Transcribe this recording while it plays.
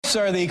This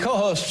are the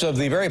co-hosts of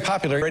the very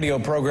popular radio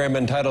program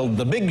entitled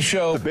The Big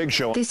Show. The Big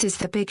Show. This is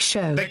The Big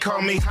Show. They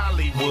call me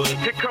Hollywood.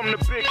 Here come the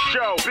Big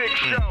Show. Big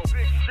Show.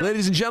 Big Show.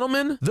 Ladies and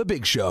gentlemen, The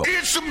Big Show.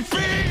 It's a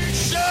big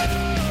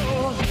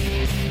show.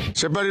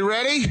 Is everybody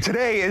ready?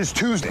 Today is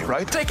Tuesday,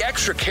 right? Take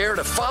extra care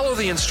to follow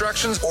the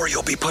instructions or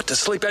you'll be put to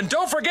sleep. And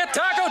don't forget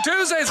Taco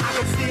Tuesdays.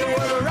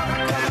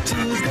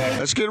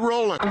 Let's get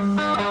rolling.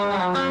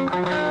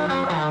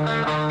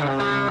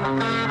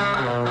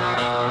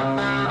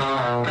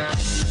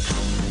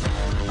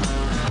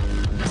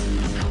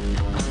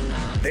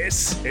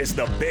 This is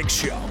The Big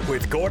Show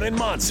with Gordon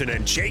Monson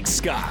and Jake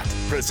Scott,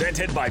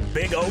 presented by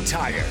Big O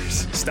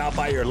Tires. Stop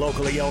by your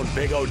locally owned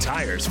Big O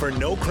Tires for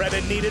no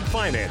credit needed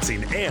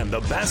financing and the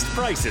best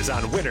prices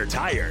on winter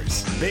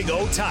tires. Big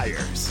O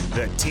Tires,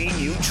 the team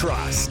you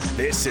trust.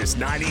 This is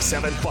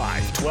 97.5,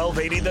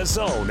 1280 The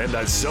Zone and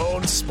The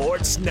Zone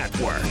Sports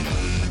Network.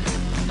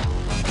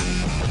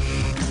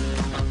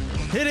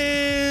 It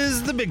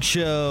is The Big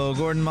Show.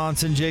 Gordon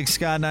Monson, Jake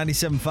Scott,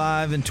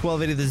 97.5 and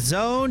 1280 The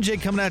Zone.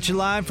 Jake coming at you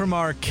live from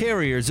our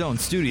Carrier Zone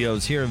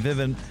studios here in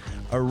Vivint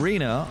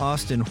Arena.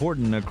 Austin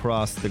Horton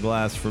across the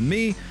glass from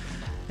me.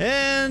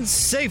 And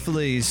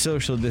safely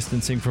social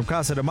distancing from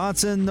Casa de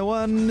Monson, the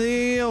one,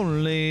 the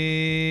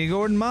only,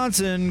 Gordon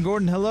Monson.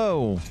 Gordon,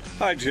 hello.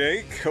 Hi,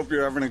 Jake. Hope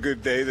you're having a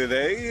good day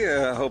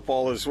today. Hope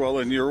all is well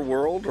in your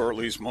world, or at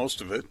least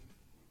most of it.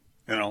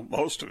 You know,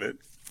 most of it.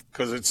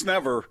 Because it's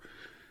never...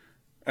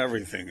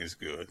 everything is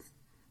good,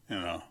 you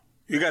know.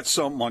 You got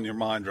something on your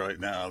mind right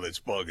now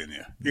that's bugging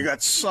you. You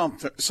got some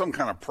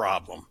kind of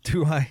problem.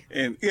 Do I?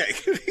 And yeah,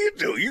 you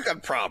do. You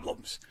got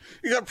problems.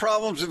 You got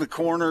problems in the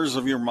corners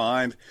of your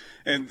mind,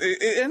 and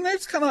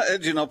it's kind of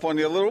edging up on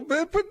you a little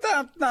bit, but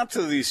not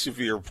to the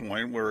severe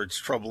point where it's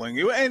troubling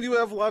you. And you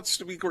have lots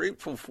to be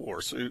grateful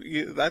for. So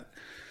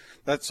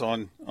that's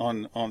on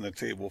the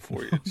table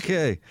for you.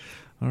 Okay.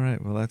 All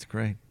right. Well, that's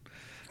great.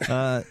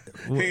 Hey,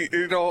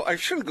 you know, I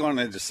should have gone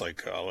into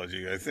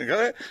psychology. I think.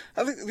 Do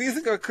you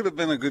think I could have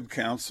been a good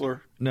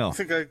counselor? No. I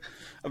think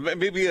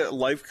maybe a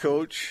life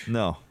coach.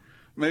 No.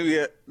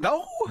 Maybe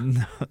no.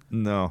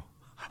 No.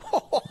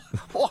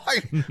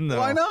 Why? No.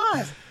 Why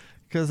not?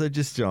 Because I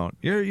just don't.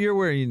 You're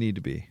where you need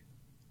to be.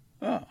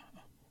 Oh,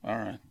 all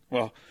right.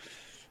 Well,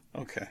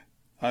 okay.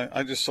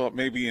 I just thought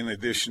maybe in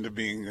addition to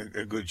being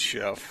a good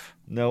chef,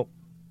 Nope.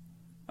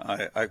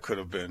 I could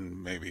have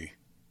been maybe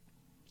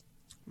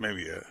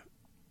a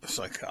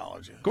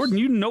psychologist. Gordon,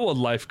 you know a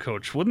life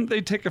coach. Wouldn't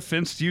they take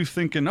offense to you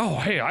thinking, oh,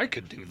 hey, I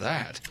could do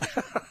that?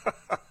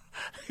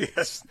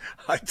 Yes,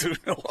 I do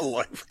know a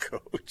life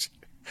coach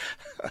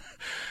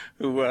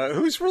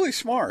who's really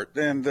smart,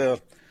 and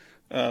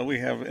we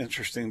have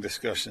interesting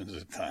discussions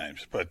at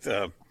times. But,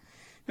 you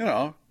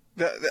know,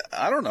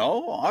 I don't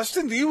know.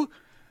 Austin,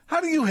 how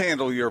do you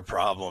handle your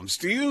problems?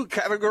 Do you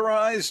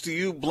categorize? Do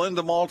you blend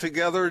them all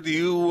together? Do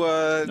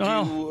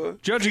you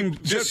judging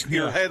just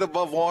your head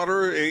above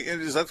water?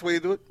 Is that the way you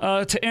do it?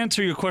 To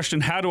answer your question,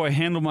 how do I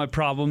handle my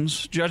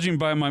problems? Judging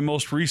by my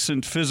most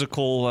recent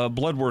physical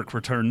blood work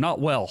return, not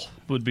well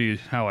would be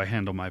how I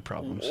handle my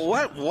problems.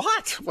 What?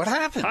 What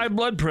happened? High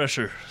blood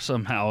pressure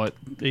somehow at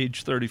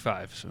age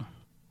 35. So.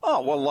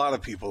 Oh, well, a lot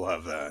of people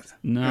have that.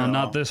 No,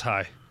 not this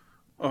high.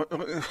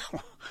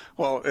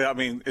 Well, I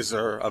mean, is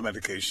there a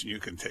medication you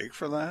can take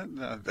for that?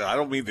 I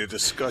don't mean to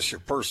discuss your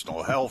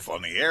personal health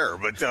on the air,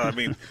 but I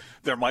mean,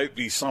 there might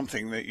be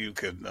something that you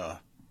could,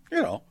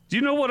 you know. Do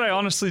you know what I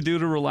honestly do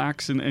to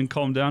relax and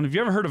calm down? Have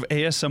you ever heard of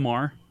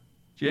ASMR?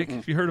 Jake,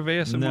 have you heard of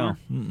ASMR? No.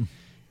 Mm-mm.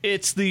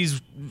 It's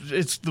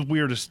the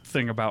weirdest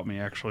thing about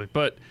me, actually.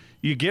 But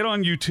you get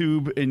on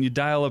YouTube and you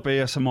dial up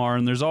ASMR,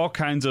 and there's all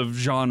kinds of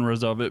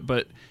genres of it,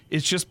 but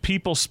it's just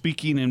people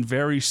speaking in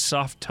very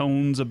soft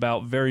tones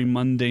about very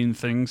mundane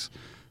things.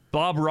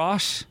 Bob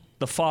Ross,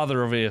 the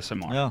father of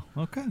ASMR.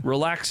 Oh, okay.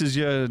 Relaxes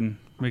you and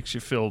makes you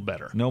feel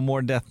better. No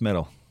more death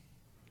metal.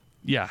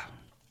 Yeah.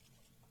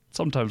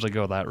 Sometimes I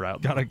go that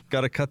route.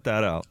 Gotta cut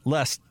that out.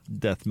 Less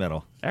death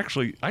metal.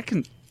 Actually,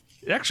 it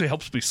actually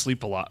helps me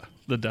sleep a lot,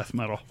 the death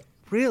metal.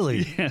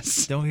 Really?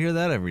 Yes. Don't hear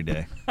that every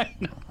day. I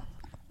know.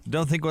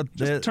 Don't think what...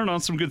 Just turn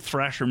on some good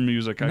thrasher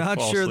music.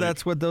 Not sure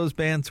that's what those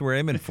bands were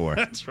aiming for.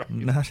 That's right.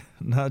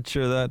 Not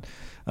sure that.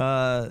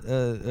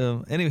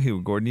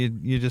 Anywho,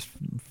 Gordon, you just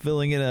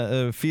feeling in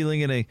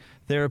a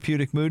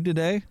therapeutic mood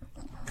today?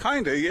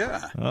 Kinda,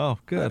 yeah. Oh,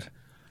 good.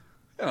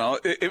 You know,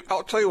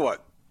 I'll tell you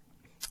what.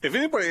 If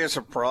anybody has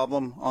a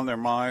problem on their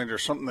mind or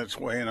something that's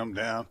weighing them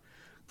down,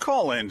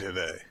 call in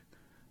today,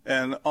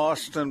 and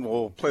Austin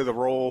will play the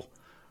role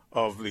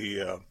of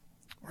the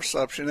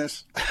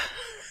receptionist.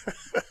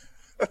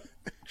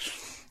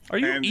 Are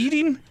you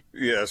eating?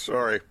 Yeah,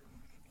 sorry.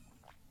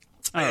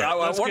 All right,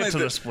 let's get to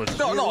the split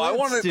story. No, I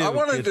wanted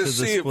to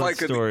see if I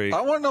could. Story.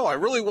 I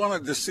really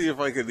wanted to see if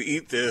I could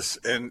eat this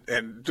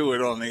and do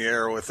it on the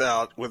air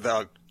without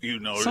you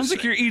noticing. Sounds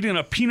like you're eating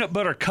a peanut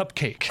butter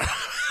cupcake.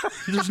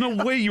 There's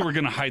no way you were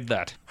going to hide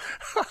that.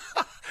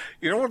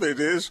 You know what it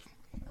is?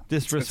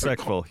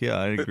 Disrespectful. Yeah,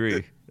 I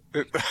agree.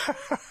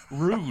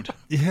 Rude.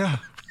 Yeah,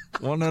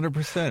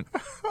 100%.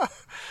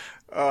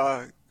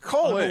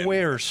 Call in.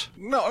 Unawares.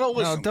 No,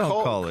 listen. don't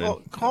call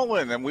in. Call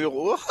in, and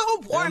we'll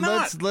help. Why And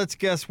not? Let's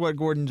guess what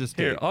Gordon just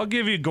did. Here, I'll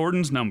give you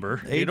Gordon's number.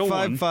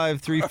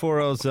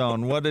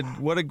 855-340-ZONE.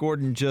 What did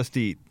Gordon just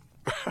eat?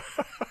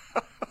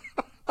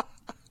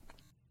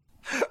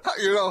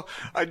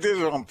 I did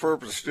it on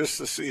purpose just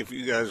to see if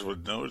you guys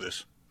would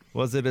notice.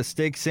 Was it a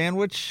steak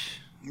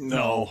sandwich?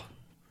 No.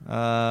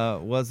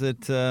 Was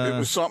it? It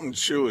was something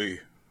chewy.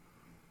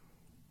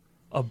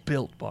 A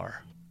Built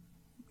Bar.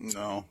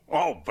 No.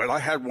 Oh, but I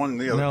had one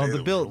the other day. No, that the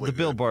was really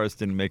Bill good. bars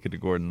didn't make it to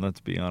Gordon. Let's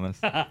be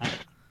honest.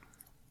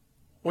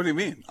 What do you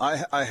mean?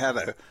 I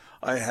had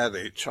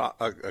a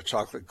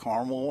chocolate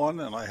caramel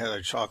one, and I had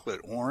a chocolate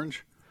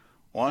orange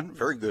one.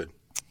 Very good.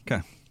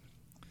 Okay.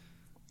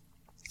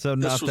 So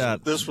This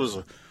was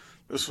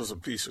a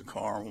piece of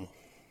caramel.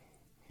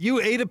 You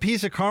ate a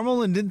piece of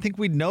caramel and didn't think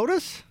we'd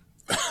notice?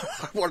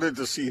 I wanted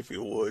to see if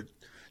you would,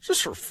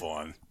 just for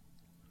fun.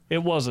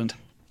 It wasn't,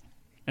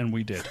 and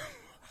we did.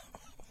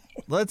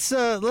 Let's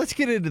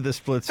get into the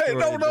split story.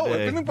 Hey, no.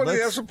 today. If anybody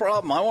has a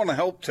problem, I want to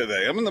help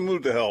today. I'm in the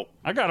mood to help.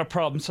 I got a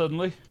problem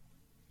suddenly.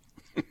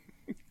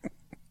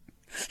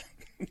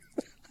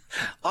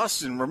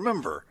 Austin,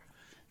 remember,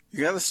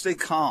 you got to stay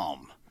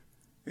calm.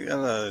 You got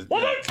to.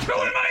 Well, don't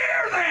go in my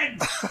ear then!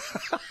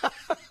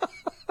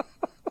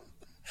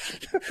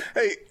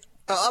 Hey,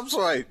 I'm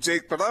sorry,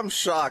 Jake, but I'm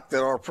shocked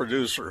that our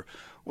producer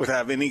would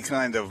have any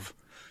kind of,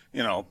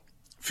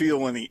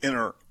 feel any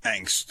inner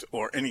angst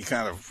or any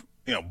kind of,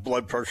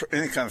 blood pressure,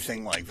 any kind of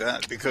thing like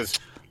that, because.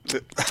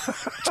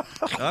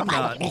 I'm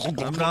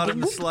not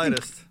in the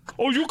slightest.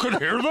 Oh, you could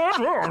hear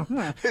that?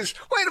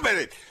 Wait a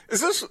minute.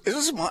 Is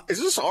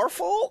this our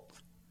fault?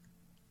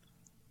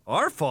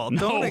 Our fault.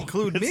 Don't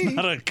include me. It's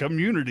not a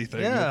community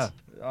thing. Yeah,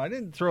 I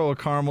didn't throw a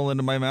caramel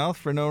into my mouth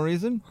for no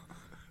reason.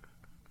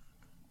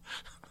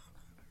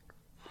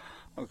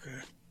 Okay.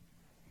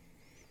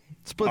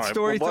 Split All right,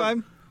 story well,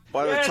 time?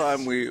 By the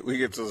time we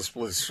get to the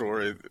split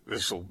story,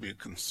 this will be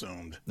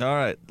consumed. All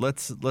right,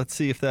 let's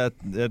see if that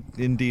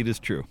indeed is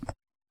true.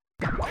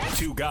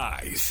 Two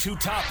guys, two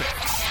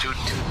topics,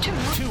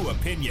 two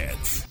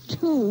opinions.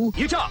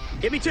 You talk.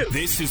 Give me two.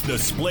 This is the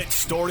split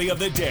story of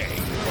the day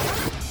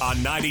on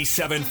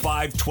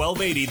 97.5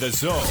 1280 The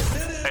Zone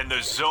and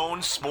the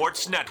Zone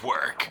Sports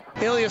Network.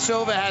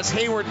 Ilyasova has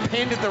Hayward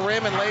pinned at the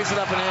rim and lays it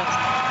up and in.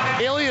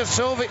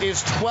 Ilyasova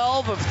is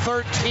 12 of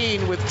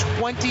 13 with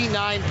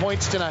 29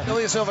 points tonight.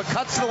 Ilyasova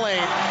cuts the lane,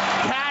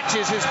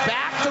 catches his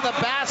back to the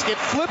basket,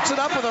 flips it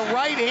up with a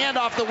right hand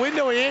off the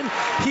window in.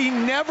 He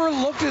never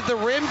looked at the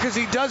rim because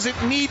he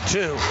doesn't need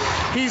to.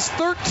 He's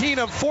 13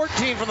 of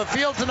 14 from the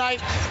field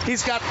tonight.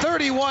 He's got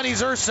 31.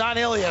 He's Ersan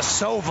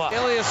Ilyasova.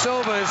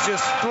 Ilyasova is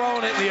just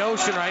throwing it in the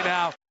ocean right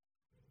now.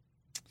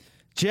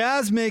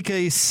 Jazz make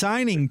a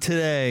signing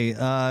today.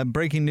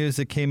 Breaking news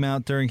that came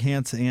out during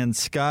Hans and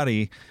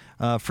Scotty.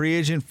 Free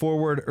agent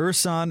forward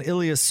Ersan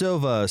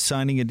Ilyasova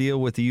signing a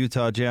deal with the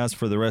Utah Jazz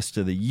for the rest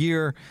of the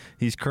year.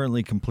 He's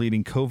currently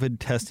completing COVID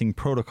testing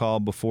protocol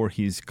before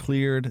he's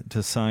cleared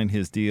to sign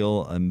his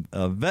deal,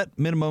 a vet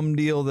minimum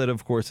deal that,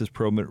 of course, is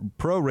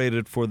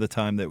prorated for the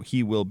time that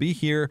he will be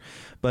here,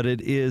 but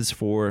it is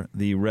for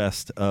the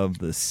rest of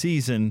the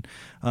season.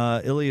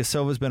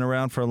 Ilyasova's been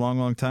around for a long,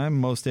 long time.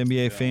 Most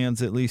NBA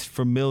fans, at least,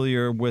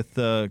 familiar with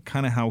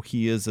kind of how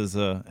he is as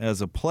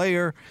a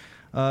player.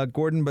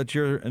 Gordon, but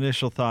your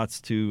initial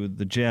thoughts to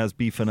the Jazz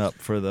beefing up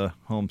for the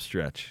home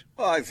stretch?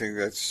 Well, I think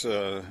that's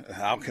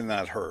how can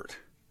that hurt?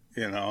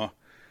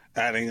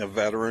 Adding a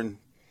veteran,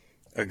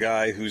 a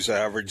guy who's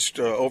averaged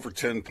over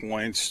 10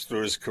 points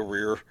through his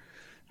career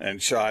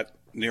and shot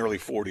nearly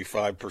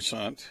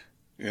 45%.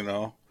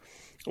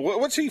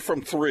 What's he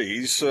from three?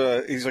 He's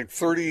like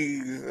 30.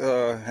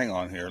 Hang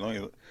on here,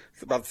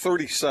 about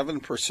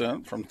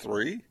 37% from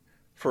three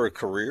for a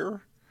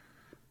career.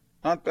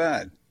 Not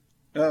bad.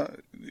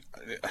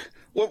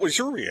 What was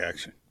your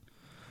reaction?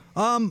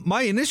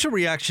 My initial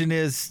reaction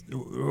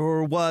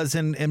was,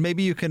 and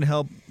maybe you can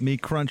help me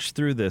crunch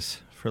through this,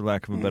 for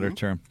lack of a better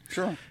term.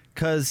 Sure.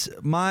 Because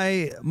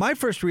my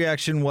first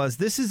reaction was,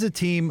 this is a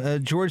team,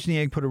 George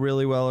Niang put it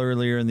really well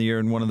earlier in the year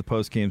in one of the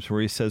post games where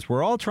he says,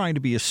 we're all trying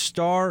to be a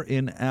star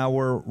in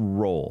our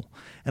role.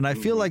 And I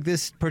feel like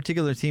this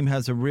particular team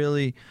has a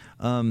really...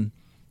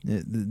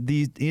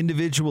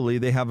 individually,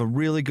 they have a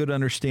really good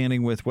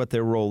understanding with what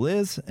their role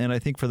is, and I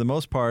think for the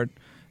most part,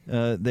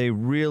 they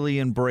really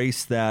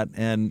embrace that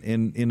and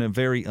in a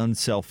very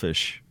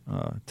unselfish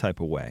type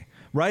of way.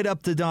 Right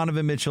up to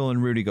Donovan Mitchell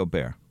and Rudy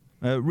Gobert.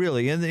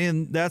 Really,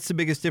 and that's the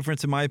biggest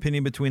difference, in my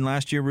opinion, between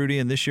last year Rudy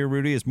and this year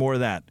Rudy, is more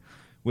of that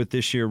with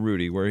this year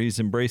Rudy, where he's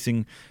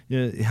embracing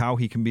how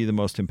he can be the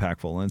most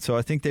impactful. And so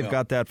I think they've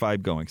got that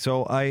vibe going.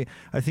 So I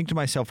think to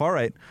myself, all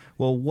right,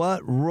 well,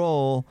 what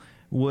role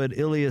would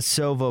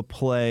Ilyasova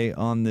play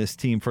on this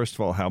team? First of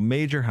all, how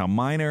major, how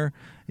minor?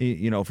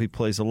 If he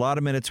plays a lot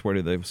of minutes, where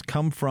do those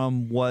come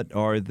from? What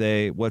are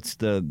they? What's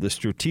the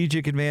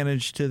strategic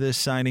advantage to this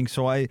signing?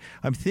 So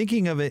I'm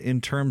thinking of it in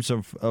terms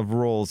of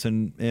roles,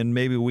 and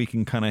maybe we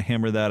can kind of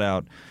hammer that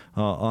out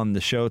on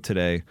the show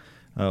today,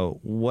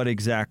 what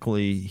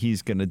exactly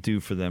he's going to do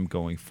for them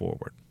going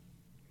forward.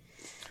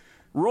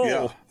 Roll.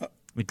 Yeah.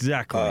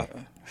 Exactly.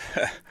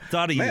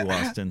 Thought of you,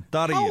 Austin.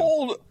 Thought of how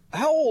you.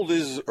 How old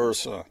is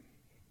Ersan?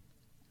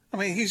 I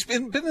mean, he's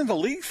been in the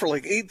league for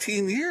like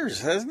 18 years,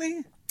 hasn't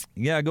he?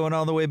 Yeah, going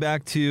all the way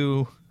back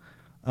to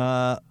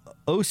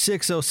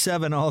 06,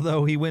 07,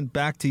 although he went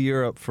back to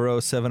Europe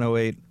for 07,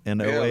 08,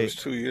 and 08, it was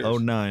 2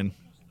 years. 09.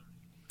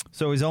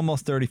 So he's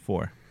almost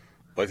 34.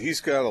 But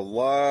he's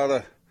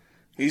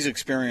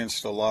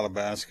experienced a lot of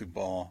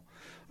basketball.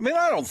 I mean,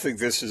 I don't think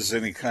this is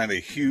any kind of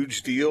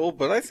huge deal,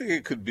 but I think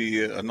it could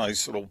be a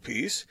nice little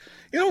piece.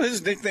 You know,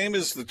 his nickname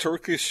is the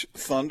Turkish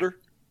Thunder.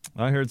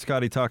 I heard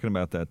Scotty talking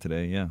about that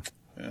today, yeah.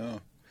 Yeah.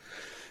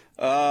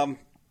 I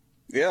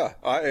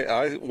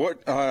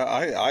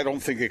don't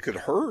think it could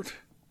hurt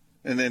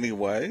in any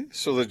way.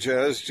 So the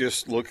Jazz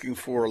just looking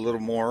for a little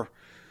more,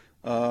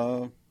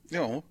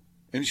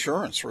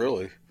 insurance,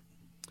 really.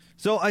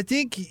 So I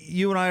think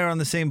you and I are on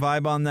the same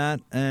vibe on that,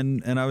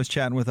 and I was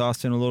chatting with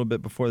Austin a little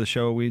bit before the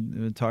show.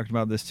 We talked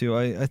about this too.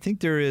 I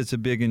think there is a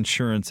big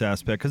insurance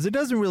aspect because it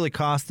doesn't really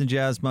cost the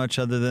Jazz much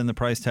other than the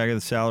price tag of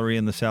the salary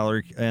and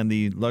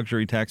the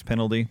luxury tax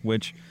penalty,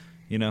 which,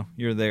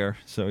 you're there,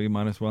 so you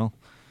might as well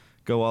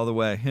go all the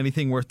way.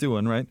 Anything worth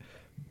doing, right?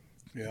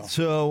 Yeah.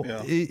 So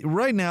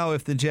right now,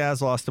 if the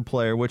Jazz lost a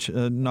player, which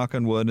knock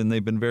on wood, and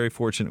they've been very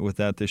fortunate with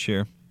that this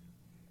year,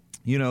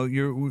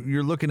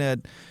 you're looking at,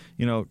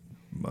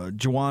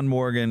 Juwan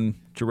Morgan,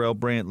 Jarrell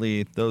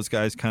Brantley, those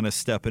guys kind of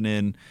stepping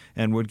in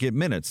and would get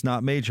minutes,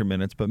 not major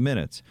minutes, but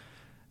minutes.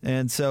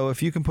 And so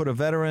if you can put a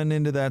veteran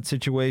into that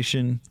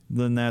situation,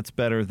 then that's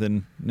better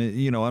than,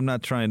 I'm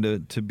not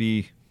trying to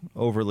be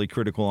overly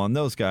critical on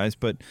those guys,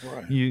 but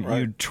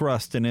you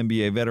trust an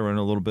NBA veteran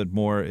a little bit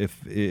more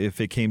if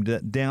it came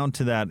down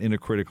to that in a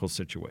critical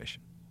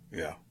situation.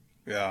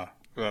 Yeah.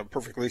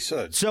 Perfectly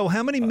said. So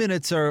how many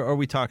minutes are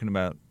we talking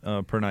about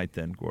per night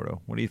then,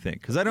 Gordo? What do you think?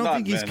 Because I don't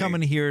think he's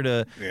coming here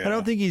to. Yeah. I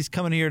don't think he's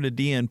coming here to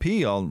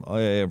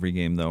DNP every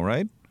game, though,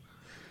 right?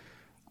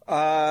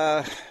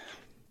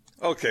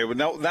 Okay.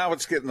 Well, now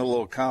it's getting a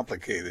little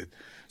complicated.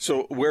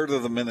 So where do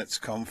the minutes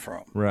come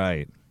from?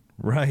 Right.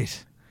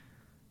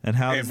 And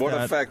how? And what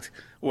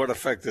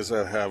effect does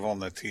that have on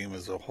the team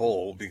as a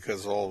whole?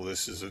 Because all of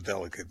this is a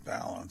delicate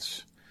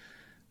balance,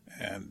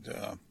 and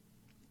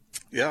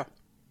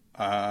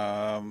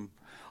I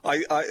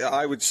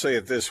would say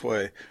it this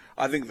way.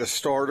 I think the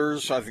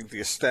starters, the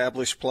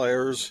established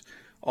players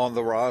on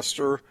the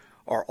roster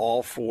are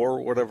all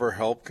for whatever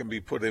help can be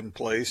put in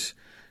place.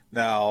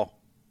 Now,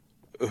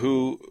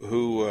 who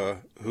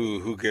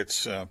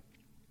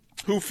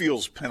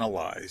feels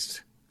penalized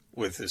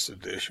with this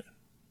addition?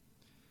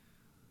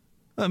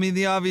 I mean,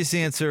 the obvious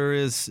answer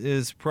is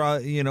he's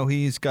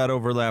got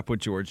overlap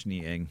with George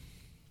Niang.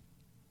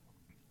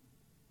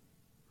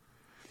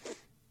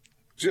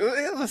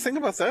 The thing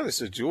about that is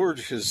that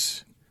George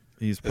has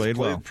played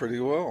pretty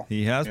well.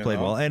 He has played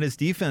well, and his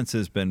defense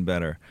has been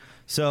better.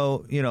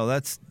 So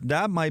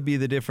that might be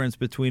the difference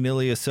between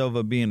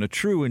Ilyasova being a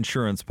true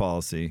insurance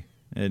policy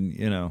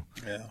and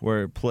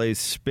where it plays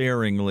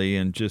sparingly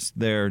and just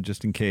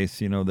in case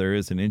there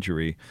is an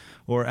injury,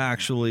 or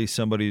actually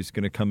somebody who's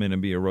going to come in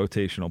and be a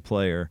rotational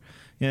player.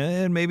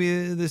 And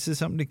maybe this is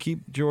something to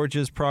keep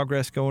George's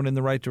progress going in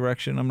the right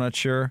direction. I'm not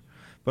sure.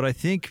 But I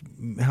think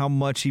how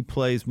much he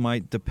plays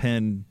might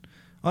depend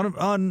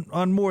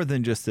on more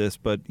than just this,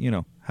 but,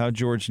 how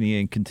George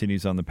Niang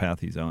continues on the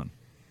path he's on.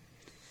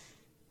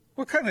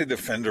 What kind of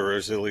defender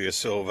is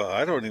Ilyasova?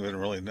 I don't even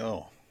really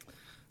know.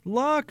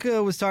 Locke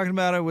was talking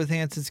about it with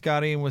Hanson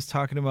Scotty and was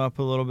talking him up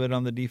a little bit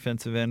on the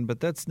defensive end,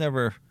 but it's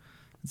never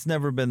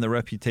been the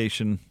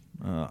reputation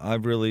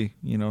I've really,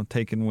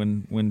 taken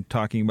when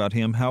talking about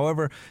him.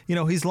 However,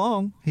 he's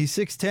long. He's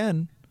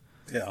 6'10".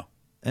 Yeah.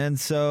 And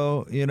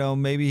so,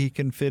 maybe he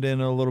can fit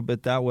in a little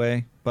bit that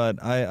way.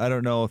 But I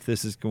don't know if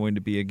this is going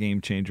to be a game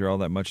changer all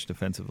that much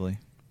defensively.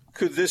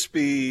 Could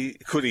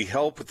he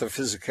help with the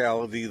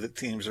physicality that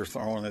teams are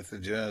throwing at the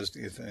Jazz,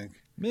 do you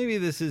think? Maybe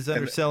this is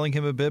underselling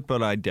him a bit,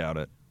 but I doubt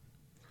it.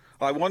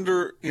 I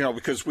wonder,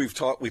 because we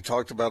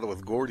talked about it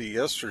with Gordy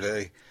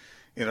yesterday,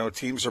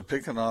 teams are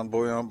picking on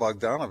Bojan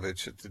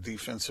Bogdanovic at the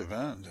defensive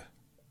end.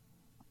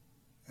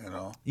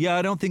 Yeah,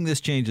 I don't think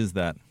this changes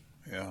that.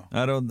 Yeah.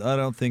 I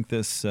don't think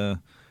this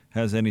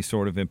has any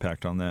sort of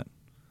impact on that.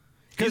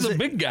 He's a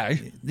big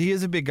guy. He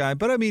is a big guy,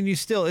 but I mean, you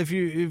still, if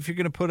you're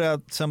going to put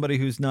out somebody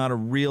who's not a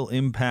real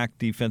impact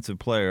defensive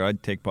player,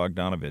 I'd take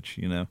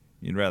Bogdanovic.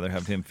 You'd rather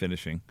have him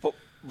finishing.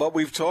 But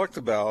we've talked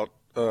about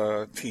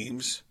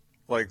teams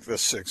like the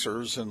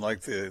Sixers and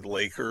like the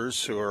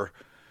Lakers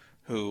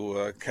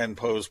who can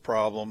pose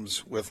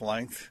problems with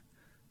length,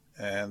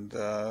 and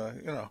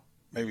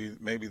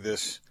maybe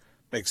this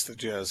makes the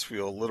Jazz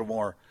feel a little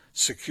more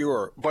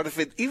secure. But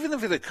even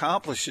if it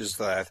accomplishes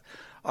that,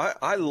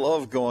 I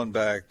love going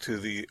back to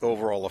the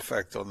overall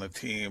effect on the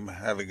team,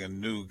 having a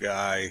new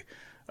guy,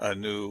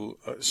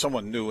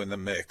 someone new in the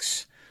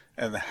mix,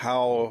 and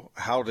how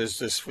does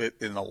this fit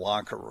in the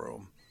locker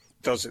room?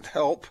 Does it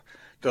help?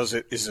 Is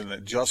it an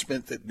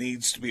adjustment that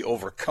needs to be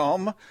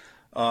overcome?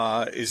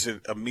 Is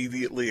it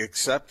immediately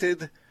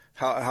accepted?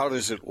 How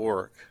does it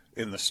work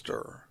in the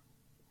stir?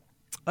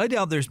 I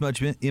doubt there's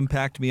much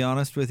impact, to be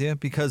honest with you,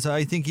 because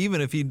I think even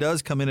if he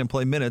does come in and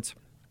play minutes,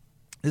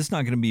 it's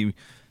not going to be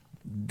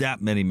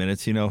that many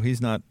minutes.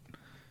 He's not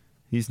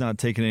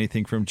taking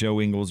anything from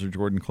Joe Ingles or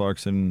Jordan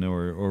Clarkson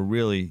or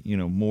really,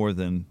 more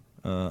than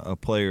a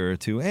player or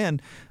two.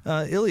 And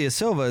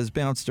Ilyasova has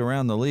bounced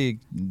around the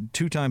league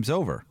 2 times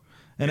over.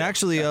 And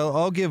actually,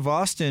 I'll give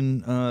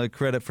Austin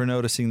credit for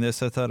noticing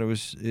this. I thought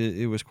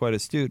it was quite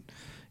astute.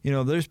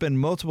 There's been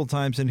multiple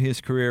times in his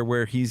career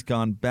where he's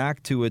gone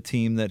back to a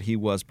team that he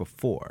was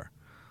before.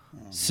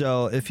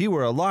 So if he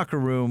were a locker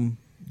room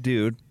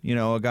dude,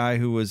 a guy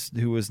who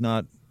was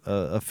not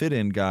a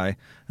fit-in guy,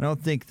 I don't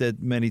think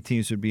that many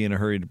teams would be in a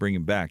hurry to bring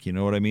him back. You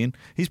know what I mean?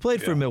 He's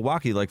played for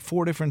Milwaukee like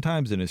 4 different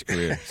times in his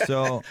career.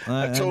 So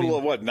a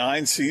total of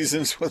 9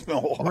 seasons with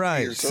Milwaukee?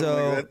 Right. Or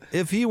something like that?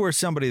 If he were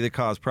somebody that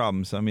caused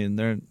problems,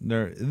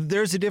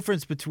 there's a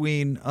difference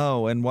between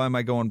and why am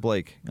I going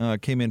Blake?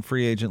 Came in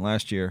free agent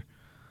last year.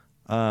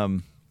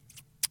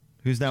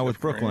 Who's now with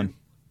Brooklyn? Green.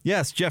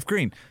 Yes, Jeff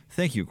Green.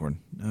 Thank you,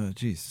 Gordon.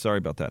 Geez, sorry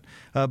about that.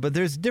 But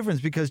there's a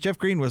difference because Jeff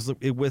Green was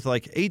with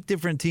like 8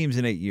 different teams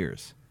in 8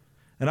 years.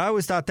 And I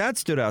always thought that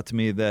stood out to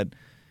me that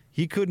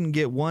he couldn't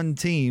get one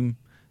team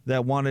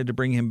that wanted to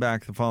bring him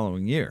back the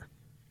following year.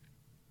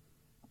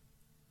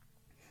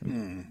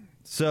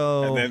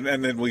 So and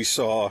then we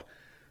saw,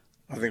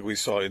 I think we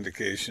saw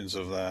indications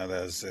of that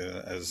as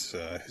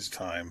his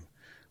time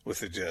with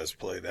the Jazz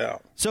played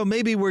out. So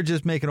maybe we're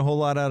just making a whole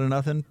lot out of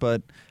nothing,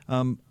 but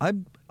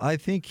I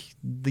think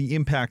the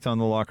impact on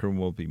the locker room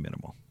will be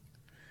minimal.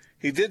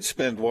 He did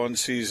spend 1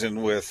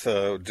 season with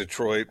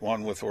Detroit,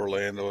 1 with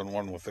Orlando, and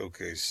 1 with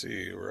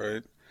OKC,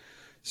 right?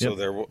 So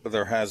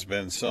there has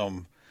been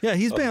some. Yeah,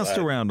 he's bounced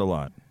around a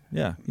lot.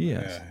 Yeah, he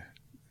has. Yeah,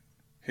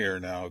 here,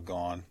 now,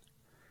 gone.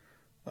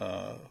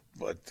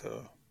 But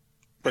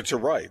you're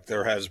right.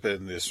 There has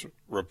been this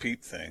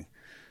repeat thing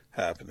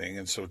happening,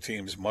 and so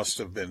teams must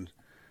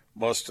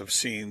have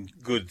seen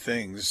good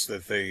things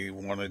that they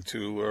wanted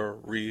to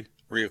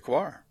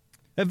reacquire.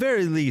 At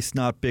very least,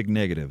 not big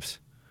negatives.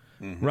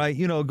 Mm-hmm.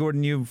 Right.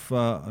 Gordon, you've,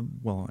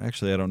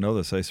 actually, I don't know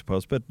this, I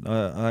suppose, but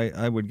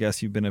I would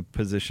guess you've been in a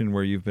position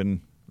where you've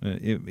been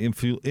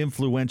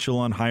influential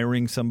on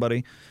hiring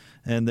somebody,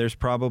 and there's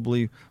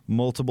probably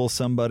multiple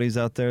somebodies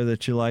out there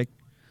that you like.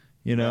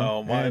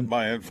 No,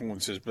 my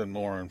influence has been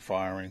more in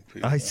firing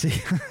people. I see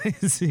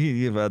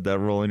you've had that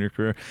role in your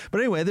career. But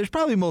anyway, there's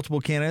probably multiple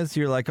candidates.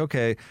 You're like,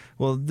 okay,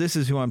 well, this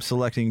is who I'm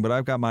selecting, but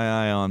I've got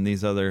my eye on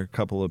these other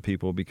couple of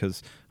people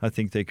because I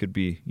think they could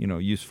be,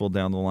 useful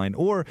down the line.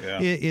 Or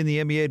in the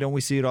NBA, don't we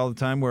see it all the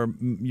time where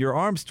your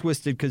arm's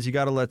twisted because you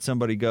got to let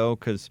somebody go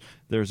because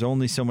there's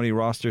only so many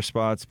roster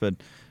spots, but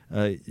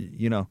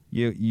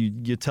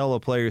you tell a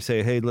player,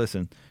 say, hey,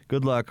 listen,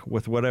 good luck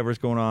with whatever's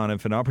going on.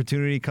 If an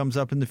opportunity comes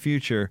up in the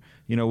future,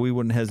 we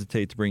wouldn't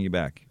hesitate to bring you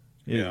back.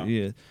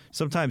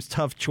 Sometimes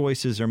tough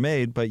choices are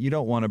made, but you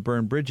don't want to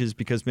burn bridges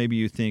because maybe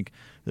you think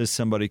this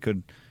somebody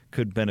could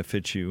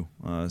benefit you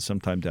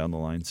sometime down the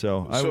line.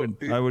 So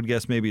I would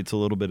guess maybe it's a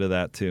little bit of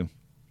that too.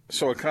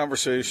 So a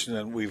conversation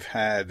that we've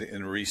had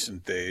in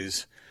recent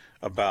days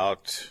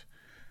about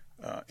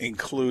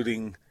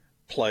including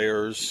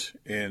players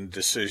in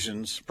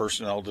decisions,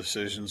 personnel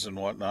decisions and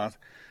whatnot.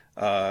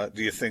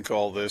 Do you think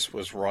all this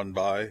was run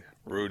by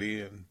Rudy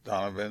and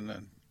Donovan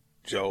and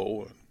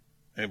Joe and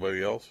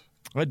anybody else?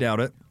 I doubt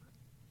it.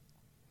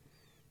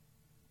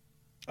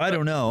 I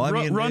don't know. I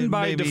mean, run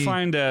by maybe,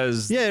 defined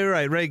as... Yeah,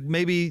 right.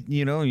 Maybe,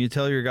 you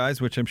tell your guys,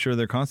 which I'm sure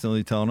they're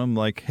constantly telling them,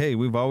 like, hey,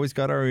 we've always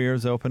got our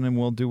ears open and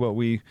we'll do what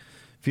we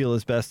feel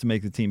is best to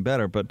make the team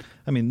better. But,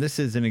 I mean, this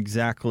isn't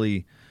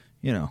exactly...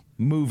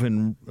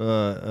 moving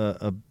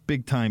a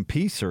big-time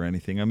piece or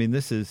anything. I mean,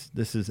 this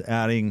is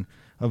adding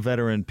a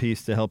veteran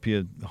piece to help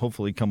you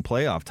hopefully come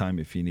playoff time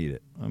if you need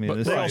it. I mean,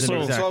 this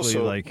isn't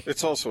exactly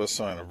it's also a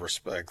sign of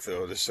respect,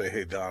 though, to say,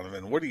 hey,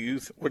 Donovan, what do you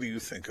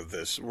think of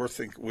this?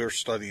 We're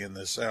studying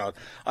this out.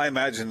 I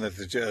imagine that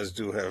the Jazz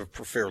do have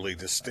fairly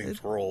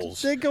distinct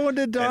roles. They go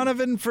into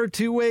Donovan for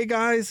two-way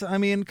guys? I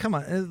mean, come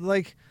on,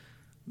 like...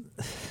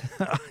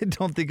 I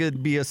don't think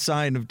it'd be a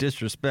sign of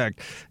disrespect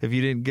if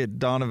you didn't get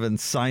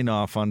Donovan's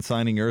sign-off on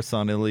signing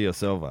Ersan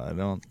Ilyasova. I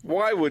don't.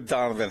 Why would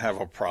Donovan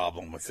have a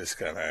problem with this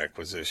kind of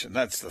acquisition?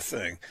 That's the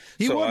thing.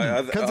 He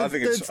wouldn't, because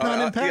it's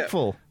not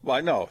impactful. Well,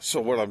 I know.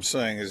 So what I'm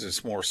saying is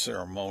it's more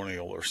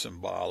ceremonial or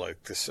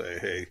symbolic to say,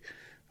 hey,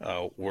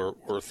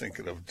 we're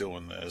thinking of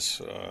doing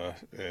this,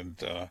 and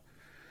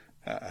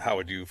how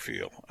would you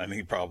feel? And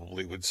he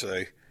probably would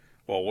say,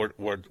 well,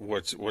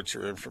 what's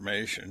your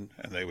information?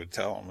 And they would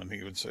tell him, and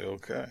he would say,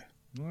 okay.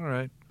 All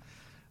right.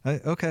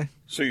 Okay.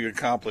 So you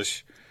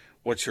accomplish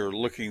what you're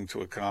looking to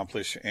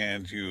accomplish,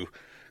 and you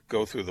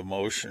go through the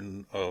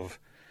motion of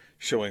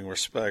showing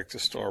respect to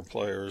star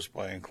players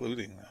by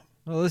including them.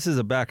 Well, this is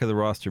a back of the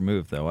roster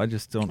move, though. I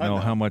just don't know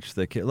how much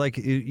they can. Like,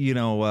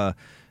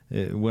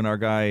 when our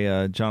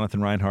guy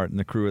Jonathan Reinhardt and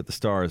the crew at the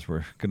Stars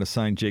were going to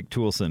sign Jake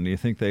Toulson, do you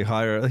think they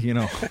hire,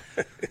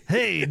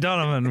 hey,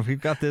 Donovan,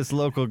 we've got this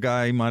local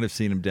guy. You might have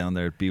seen him down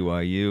there at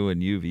BYU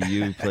and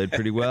UVU, played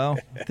pretty well.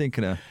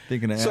 Thinking of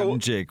adding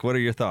Jake. What are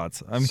your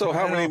thoughts?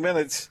 How many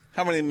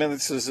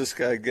minutes does this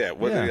guy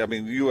get?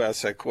 You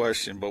asked that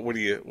question, but what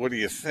do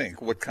you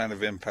think? What kind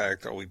of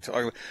impact are we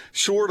talking about?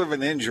 Short of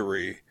an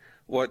injury,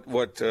 what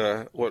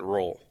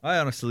role? I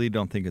honestly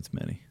don't think it's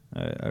many.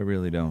 I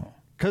really don't.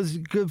 Because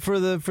for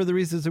the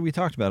reasons that we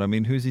talked about. I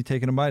mean, who's he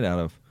taking a bite out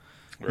of?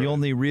 Really? The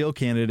only real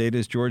candidate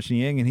is George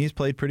Niang, and he's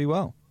played pretty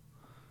well.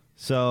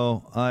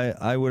 So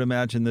I would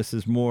imagine this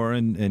is more,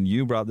 and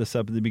you brought this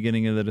up at the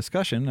beginning of the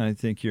discussion. I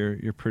think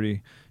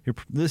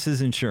this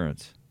is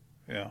insurance.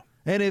 Yeah.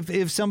 And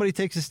if somebody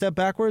takes a step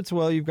backwards,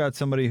 well, you've got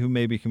somebody who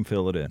maybe can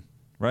fill it in,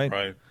 right?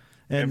 Right.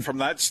 And from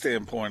that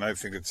standpoint, I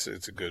think it's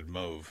a good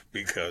move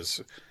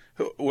because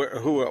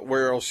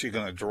where else are you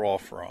going to draw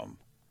from?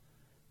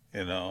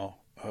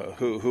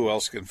 Who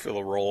else can fill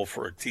a role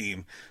for a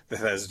team that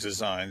has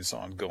designs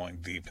on going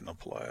deep in the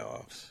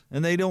playoffs?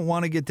 And they don't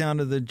want to get down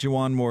to the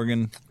Juwan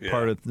Morgan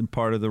part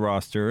of the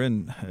roster.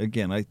 And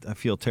again, I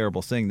feel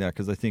terrible saying that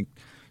because I think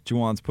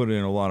Juwan's put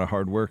in a lot of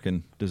hard work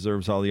and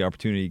deserves all the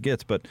opportunity he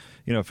gets. But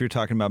if you're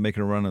talking about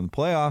making a run in the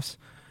playoffs,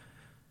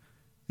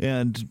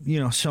 and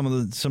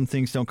some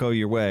things don't go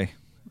your way,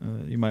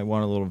 you might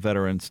want a little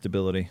veteran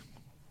stability.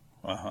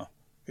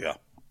 Yeah.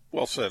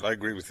 Well said. I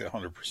agree with you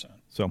 100%.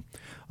 So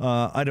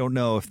I don't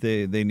know if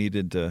they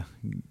needed to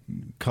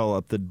call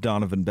up the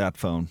Donovan bat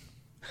phone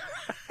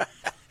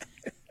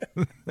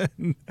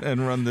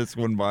and run this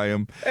one by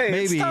him. Hey,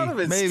 maybe, it's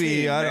Donovan's maybe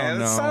team, I don't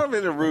know. It's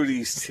Donovan and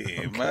Rudy's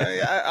team.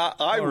 Okay.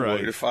 I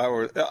would if I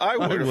were. I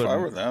would if I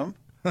were them.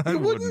 You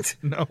wouldn't.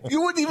 No.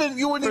 You wouldn't even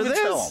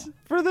tell them.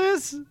 For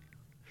this.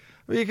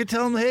 Well, you could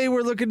tell them, hey,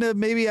 we're looking to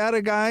maybe add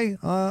a guy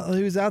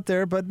who's out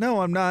there, but no,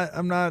 I'm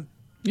not.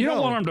 You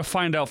don't want him to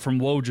find out from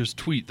Woj's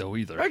tweet, though,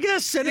 either. I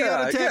guess sending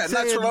out a text. Yeah, and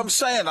that's what I'm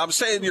saying. I'm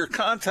saying you're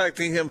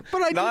contacting him.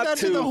 But I do that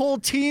to the whole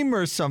team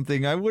or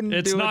something. I wouldn't.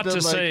 It's do not it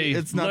to say.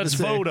 It's not let's to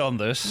say, vote on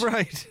this.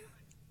 Right.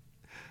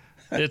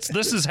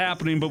 This is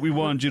happening, but we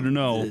wanted you to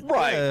know.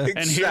 Right.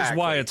 And here's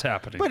why it's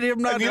happening. But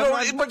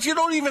but you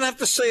don't even have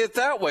to say it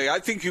that way. I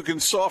think you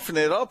can soften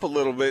it up a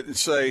little bit and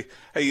say,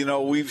 hey,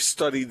 we've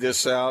studied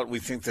this out. We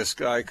think this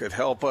guy could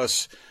help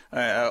us.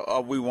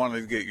 We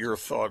wanted to get your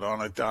thought on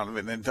it,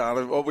 Donovan.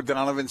 And what would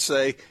Donovan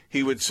say?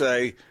 He would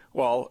say,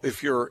 well,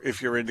 if your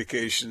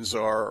indications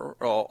are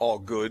all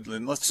good,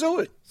 then let's do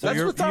it. So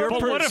That's what Donovan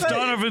But what would if say.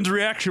 Donovan's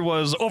reaction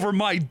was over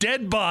my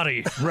dead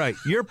body? Right.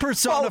 You're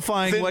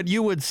personifying what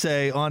you would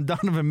say on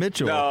Donovan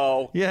Mitchell.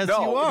 No. Yes, you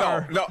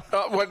are. No.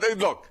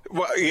 Look,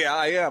 yeah,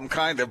 I am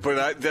kind of, but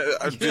I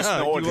just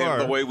knowing him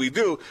the way we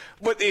do.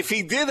 But if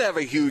he did have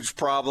a huge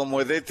problem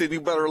with it, then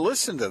you better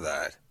listen to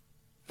that.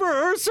 For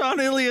Ersan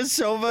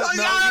Ilyasova?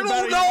 I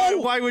don't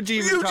know. Why would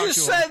you even talk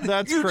to him?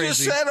 That's you crazy.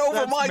 just said over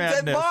That's my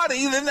madness. dead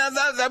body.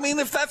 Then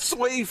if that's the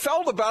way he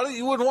felt about it,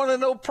 you would want to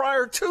know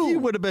prior to. You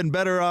would have been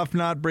better off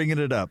not bringing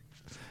it up.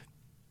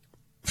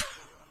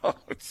 Oh,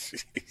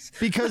 jeez.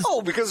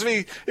 Because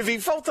if he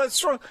felt that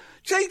strong,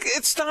 Jake,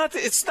 it's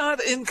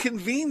not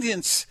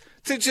inconvenience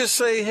to just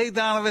say, hey,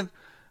 Donovan,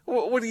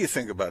 what do you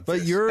think about this?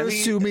 But you're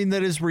assuming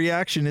that his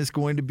reaction is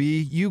going to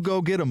be, you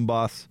go get him,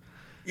 boss.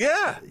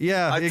 Yeah.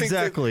 Yeah,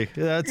 exactly.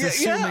 That's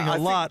assuming a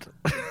lot.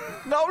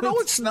 No,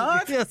 it's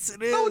not. Yes,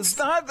 it is. No, it's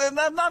not.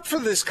 Not for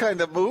this kind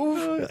of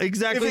move.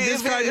 Exactly.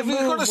 This kind of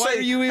move. Why are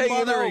you even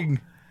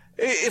bothering?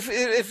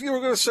 If you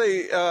were going to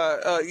say,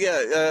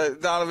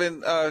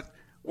 Donovan,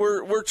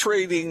 we're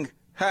trading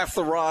half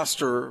the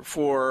roster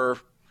for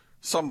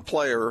some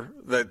player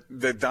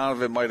that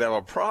Donovan might have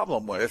a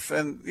problem with,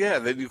 and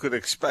then you could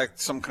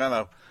expect some kind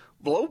of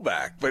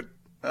blowback. But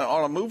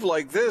on a move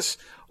like this,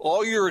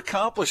 all you're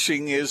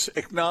accomplishing is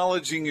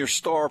acknowledging your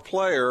star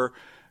player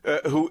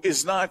who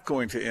is not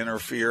going to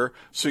interfere,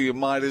 so you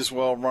might as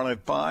well run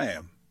it by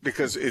him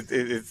because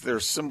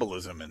there's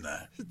symbolism in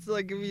that. It's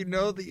like if you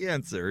know the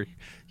answer,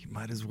 you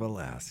might as well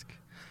ask.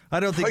 I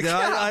don't think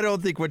I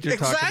don't think what you're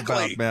talking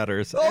about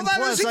matters. Oh, and that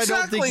plus, is exactly I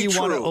don't think you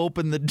want to true.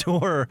 open the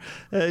door.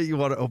 You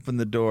want to open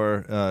the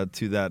door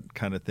to that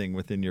kind of thing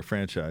within your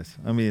franchise.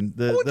 I mean,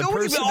 the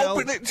personnel.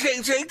 Open it,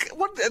 Jake.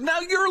 Now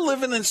you're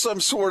living in some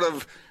sort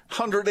of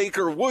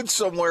 100-acre woods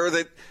somewhere.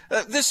 That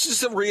this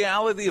is the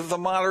reality of the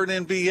modern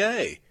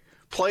NBA.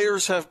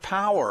 Players have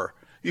power.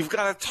 You've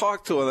got to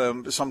talk to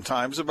them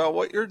sometimes about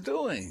what you're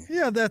doing.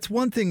 Yeah, that's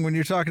one thing when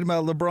you're talking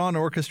about LeBron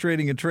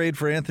orchestrating a trade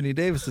for Anthony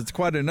Davis. It's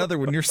quite another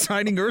when you're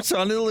signing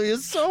Ersan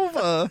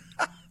Ilyasova.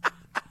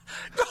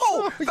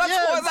 No,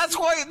 That's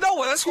why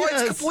it's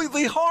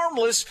completely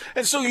harmless,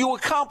 and so you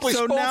accomplish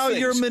both now things.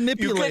 You're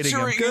manipulating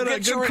him.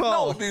 Good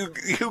call.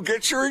 You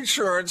get your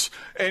insurance,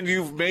 and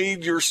you've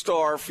made your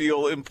star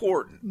feel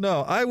important.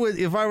 No, I would.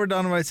 If I were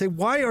Donovan, I'd say,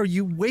 "Why are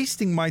you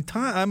wasting my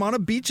time? I'm on a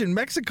beach in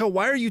Mexico.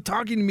 Why are you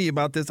talking to me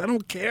about this? I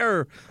don't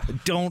care. I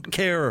don't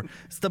care.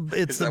 It's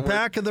the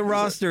back of the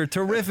roster.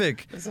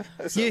 Terrific.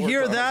 You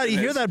hear that? You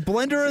hear that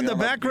blender in the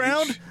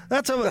background?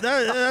 That's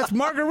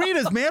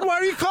margaritas, man. Why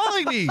are you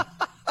calling me?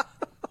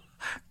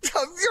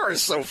 You're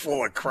so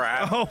full of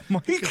crap. Oh my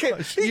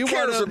gosh. He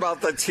cares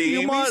about the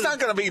team. He's not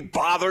going to be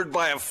bothered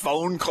by a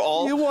phone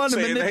call. You want to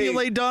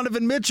manipulate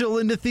Donovan Mitchell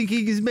into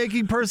thinking he's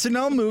making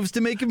personnel moves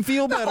to make him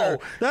feel better.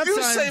 That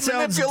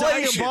sounds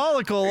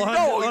diabolical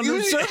on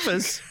the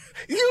surface.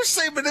 You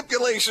say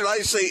manipulation, I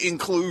say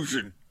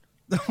inclusion.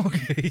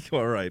 Okay,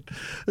 all right.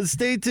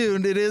 Stay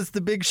tuned. It is The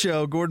Big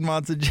Show. Gordon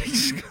Monson, Jake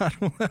Scott.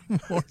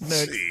 More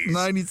next.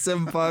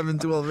 97.5 and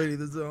 1280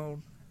 The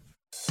Zone.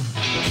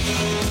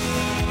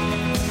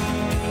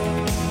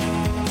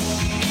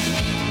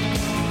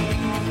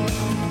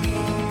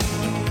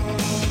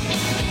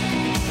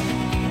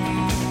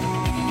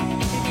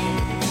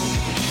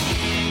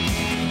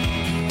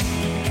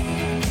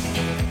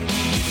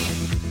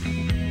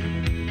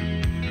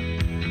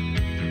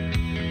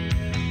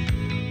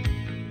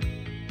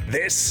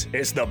 This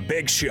is The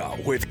Big Show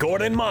with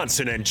Gordon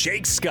Monson and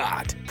Jake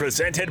Scott,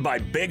 presented by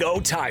Big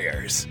O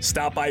Tires.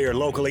 Stop by your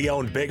locally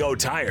owned Big O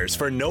Tires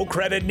for no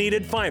credit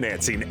needed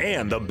financing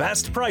and the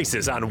best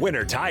prices on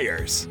winter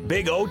tires.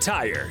 Big O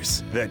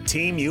Tires, the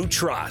team you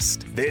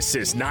trust. This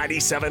is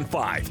 97.5,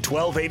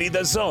 1280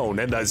 The Zone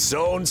and the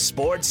Zone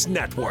Sports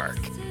Network.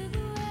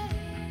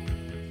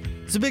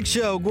 It's a Big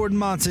Show. Gordon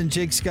Monson,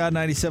 Jake Scott,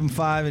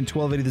 97.5 and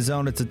 1280 The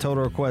Zone. It's a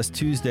Total Request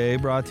Tuesday,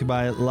 brought to you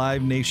by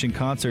Live Nation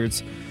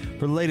Concerts.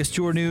 For the latest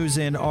tour news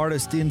and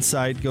artist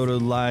insight, go to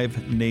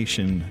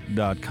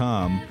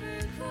livenation.com.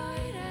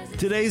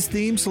 Today's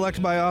theme,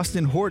 selected by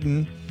Austin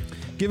Horton.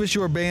 Give us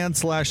your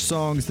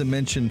band/songs that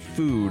mention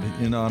food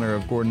in honor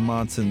of Gordon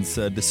Monson's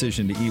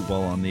decision to eat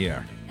while on the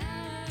air.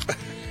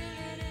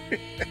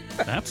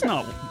 That's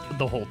not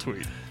the whole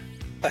tweet.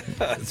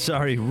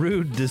 Sorry,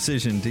 rude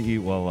decision to eat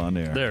while on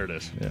air. There it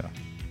is. Yeah.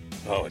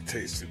 Oh, it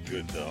tasted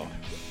good, though.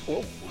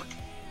 Whoa.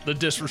 The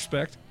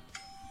disrespect.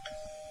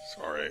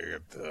 Sorry, I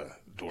got the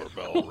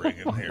doorbell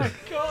ringing here. Oh,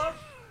 God.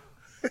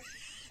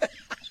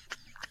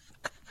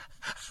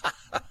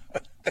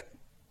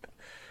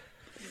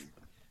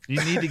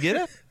 You need to get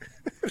it?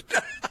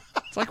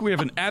 It's like we have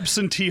an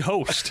absentee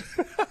host.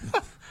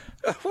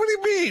 What do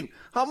you mean?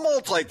 I'm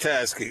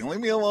multitasking.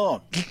 Leave me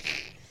alone.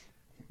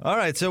 All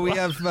right, so we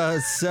have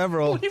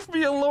several. Leave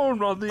me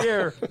alone on the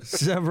air.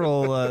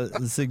 Several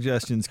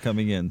suggestions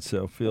coming in.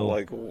 So feel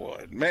like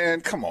what? Man,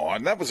 come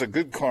on. That was a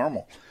good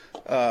caramel.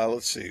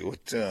 Let's see what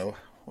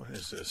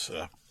is this?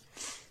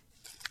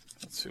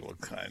 Let's see what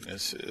kind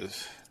this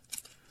is.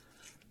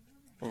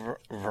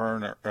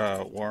 Werner,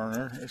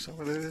 is that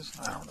what it is?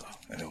 I don't know.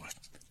 Anyway,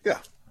 yeah,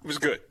 it was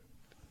good.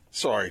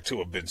 Sorry to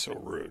have been so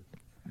rude.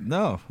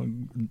 No,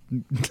 I'm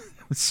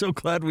so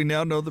glad we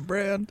now know the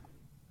brand.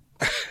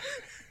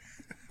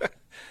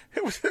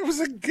 It was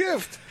a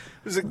gift.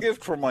 It was a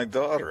gift from my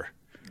daughter.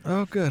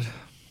 Oh, good.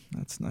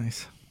 That's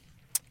nice.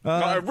 No,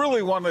 I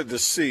really wanted to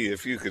see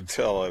if you could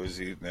tell I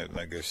was eating it, and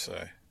I guess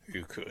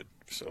you could.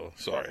 So,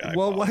 sorry.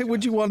 Well, why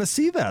would you want to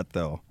see that,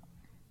 though?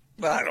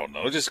 I don't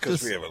know. Just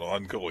because we have an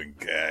ongoing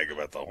gag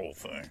about the whole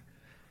thing.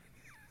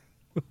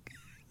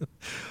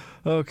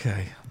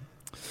 Okay.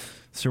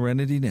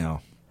 Serenity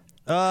now.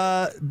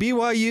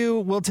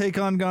 BYU will take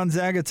on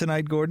Gonzaga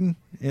tonight, Gordon,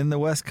 in the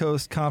West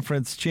Coast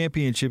Conference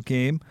Championship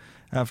game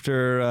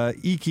after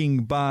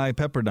eking by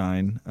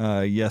Pepperdine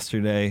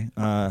yesterday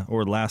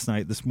or last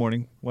night, this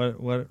morning.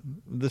 What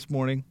this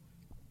morning?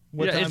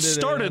 What time it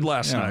started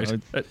last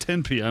night at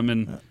 10 p.m.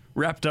 and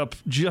wrapped up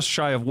just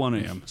shy of 1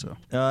 a.m. So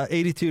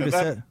 82 to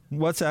set.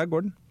 What's that,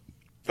 Gordon?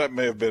 That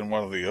may have been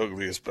one of the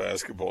ugliest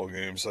basketball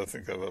games I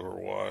think I've ever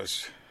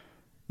watched.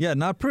 Yeah,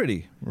 not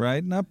pretty,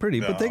 right? Not pretty,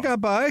 no. But they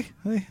got by.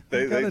 They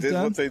did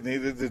done. what they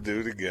needed to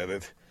do to get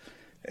it,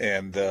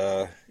 and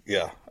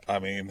yeah, I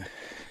mean,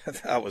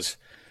 that was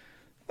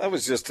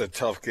just a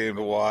tough game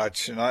to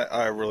watch, and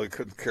I really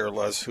couldn't care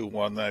less who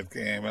won that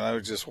game, and I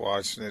was just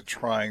watching it,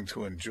 trying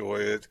to enjoy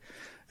it,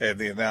 and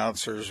the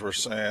announcers were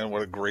saying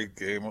what a great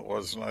game it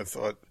was, and I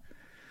thought,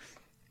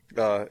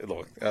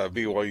 look,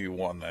 BYU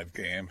won that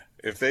game.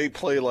 If they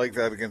play like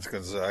that against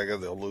Gonzaga,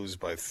 they'll lose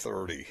by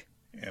 30.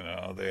 You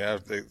know, they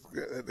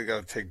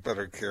got to take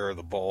better care of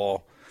the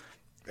ball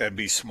and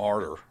be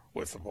smarter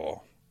with the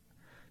ball.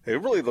 They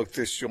really looked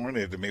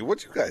disjointed to me. What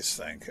do you guys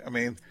think? I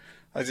mean,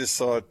 I just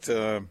thought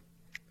that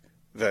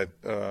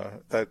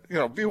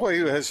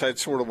BYU has had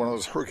sort of one of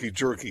those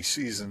herky-jerky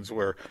seasons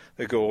where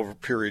they go over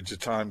periods of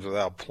times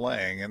without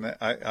playing, and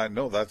I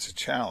know that's a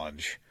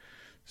challenge.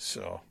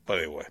 So, but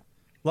anyway,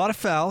 a lot of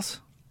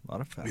fouls.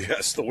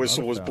 Yes, the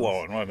whistle was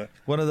blowing, wasn't it?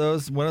 One of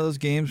those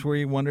games where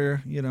you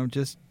wonder,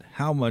 just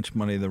how much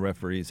money the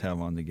referees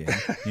have on the game,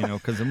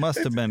 because it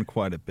must have been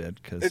quite a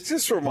bit. Cause it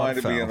just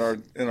reminded me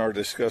in our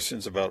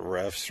discussions about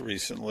refs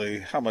recently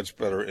how much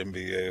better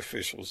NBA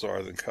officials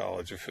are than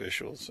college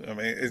officials. I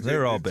mean,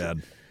 they're all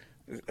bad.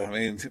 I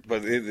mean,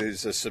 but it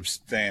is a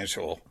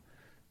substantial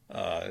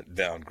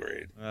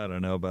downgrade. I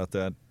don't know about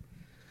that.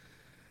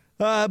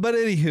 But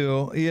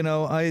anywho,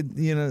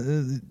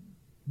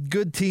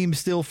 good teams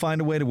still find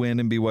a way to win,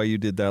 and BYU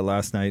did that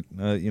last night.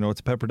 It's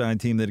a Pepperdine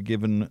team that had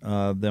given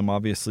them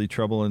obviously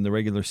trouble in the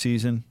regular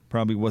season.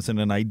 Probably wasn't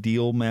an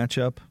ideal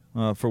matchup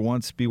for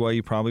once.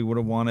 BYU probably would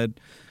have wanted.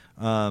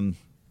 What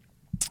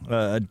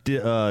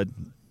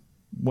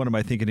am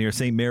I thinking here?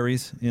 St.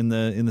 Mary's in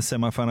the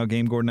semifinal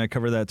game. Gordon and I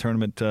covered that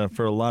tournament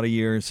for a lot of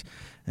years,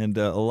 and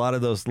a lot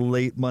of those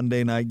late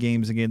Monday night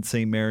games against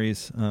St.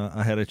 Mary's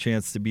I had a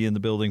chance to be in the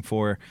building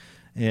for.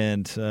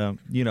 And,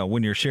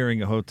 when you're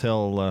sharing a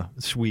hotel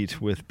suite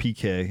with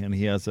PK and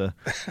he has a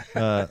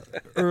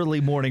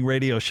early morning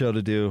radio show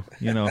to do,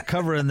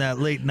 covering that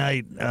late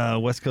night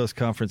West Coast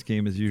Conference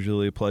game is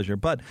usually a pleasure.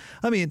 But,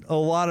 I mean, a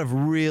lot of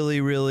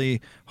really,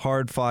 really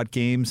hard-fought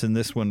games, and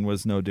this one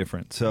was no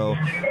different. So,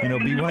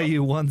 BYU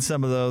won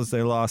some of those,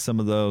 they lost some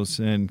of those,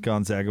 and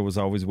Gonzaga was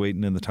always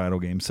waiting in the title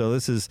game. So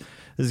this is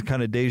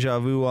kind of deja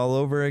vu all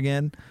over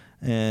again.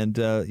 And,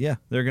 they're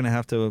going to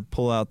have to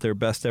pull out their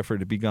best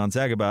effort to beat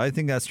Gonzaga. But I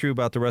think that's true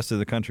about the rest of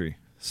the country.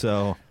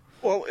 So,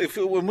 well,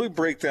 when we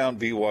break down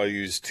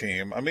BYU's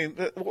team, I mean,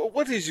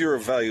 what is your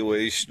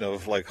evaluation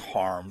of, like,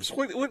 Harms?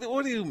 What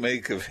do you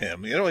make of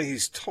him?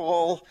 He's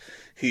tall.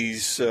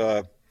 He's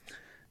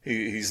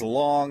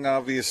long,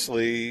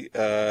 obviously.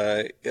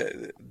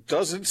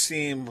 Doesn't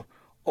seem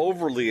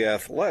overly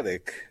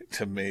athletic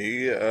to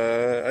me.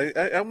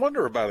 I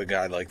wonder about a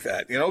guy like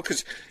that,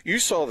 because you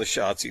saw the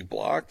shots he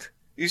blocked.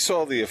 You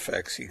saw the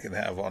effects he can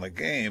have on a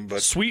game,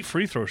 but sweet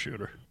free throw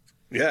shooter.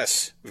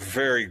 Yes,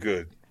 very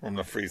good from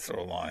the free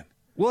throw line.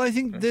 Well, I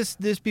think this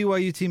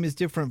BYU team is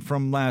different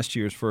from last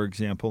year's, for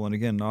example. And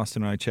again,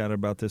 Austin and I chatted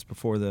about this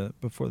before the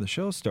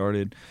show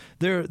started.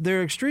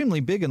 They're extremely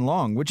big and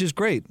long, which is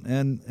great,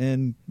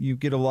 and you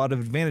get a lot of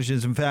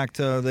advantages. In fact,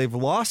 they've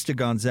lost to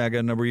Gonzaga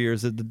a number of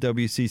years at the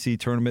WCC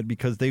tournament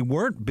because they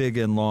weren't big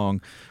and long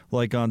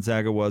like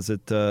Gonzaga was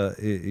at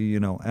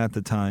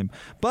the time.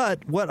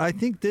 But what I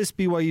think this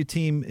BYU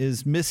team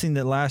is missing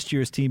that last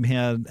year's team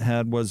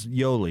had was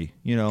Yoli.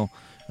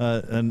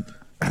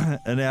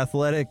 An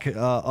athletic,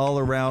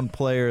 all-around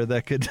player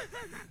that could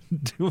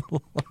do a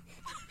lot.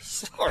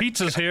 Sorry,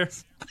 Pizza's here.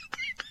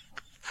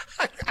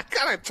 I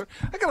gotta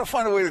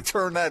find a way to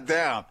turn that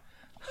down.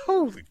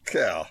 Holy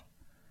cow!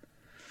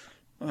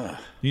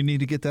 You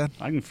need to get that?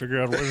 I can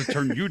figure out a way to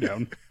turn you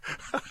down.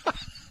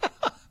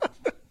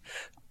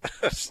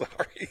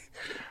 Sorry.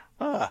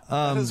 That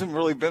hasn't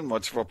really been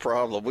much of a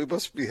problem. We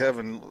must be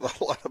having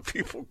a lot of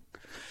people.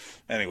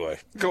 Anyway,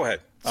 go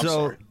ahead. I'm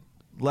sorry.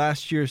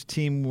 Last year's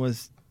team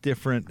was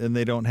different, and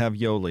they don't have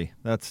Yoli.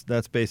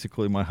 That's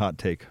basically my hot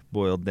take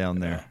boiled down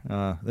there.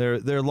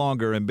 They're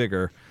longer and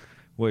bigger,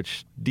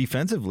 which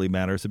defensively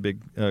matters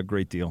a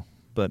great deal.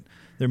 But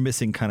they're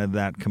missing kind of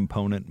that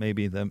component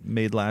maybe that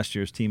made last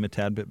year's team a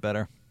tad bit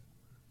better.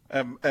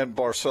 And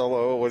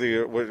Barcelo, what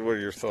are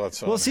your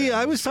thoughts on? Well, see,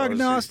 I was talking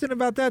to Austin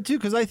about that too,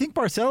 because I think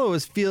Barcelo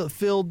has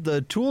filled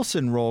the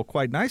Toulson role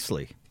quite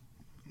nicely.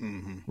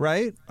 Mm-hmm.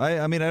 Right?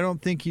 I mean, I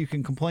don't think you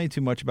can complain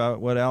too much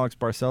about what Alex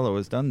Barcelo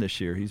has done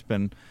this year. He's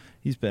been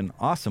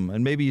awesome.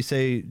 And maybe you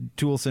say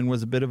Toulson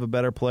was a bit of a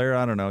better player.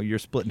 I don't know. You're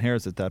splitting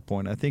hairs at that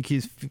point. I think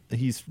he's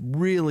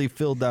really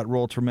filled that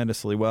role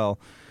tremendously well.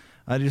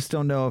 I just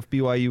don't know if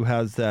BYU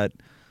has that,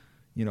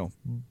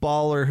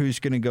 baller who's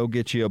going to go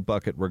get you a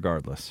bucket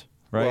regardless.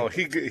 Right? Well,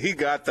 he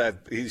got that.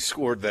 He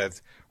scored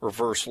that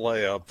reverse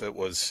layup that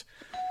was.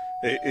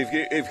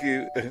 If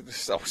you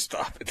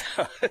stop it.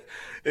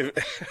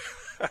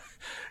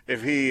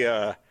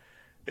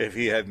 If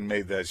he hadn't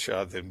made that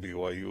shot, then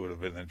BYU would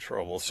have been in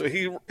trouble. So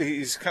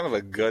he's kind of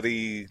a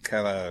gutty,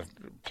 kind of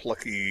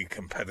plucky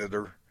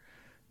competitor,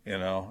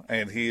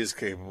 and he is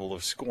capable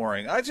of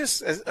scoring. I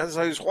just, as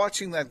I was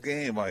watching that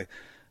game, I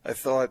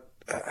thought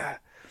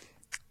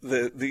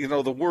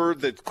the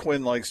word that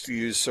Quinn likes to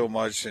use so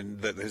much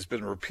and that has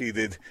been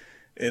repeated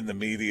in the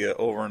media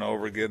over and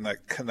over again,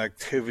 that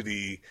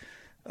connectivity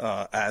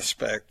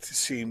aspect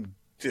seemed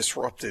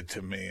disrupted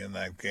to me in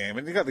that game.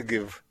 And you got to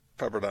give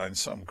Pepperdine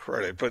some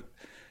credit, but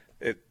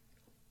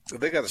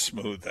they got to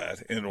smooth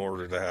that in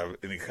order to have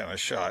any kind of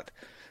shot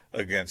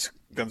against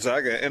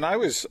Gonzaga. And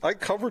I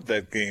covered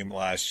that game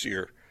last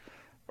year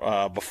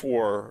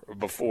before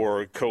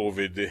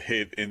COVID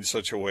hit in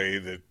such a way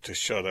that to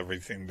shut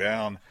everything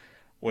down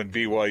when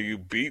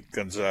BYU beat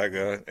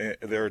Gonzaga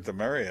there at the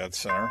Marriott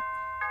Center,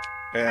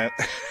 and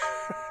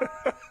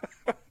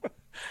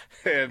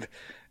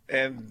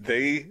and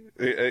they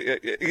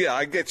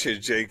I get you,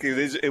 Jake.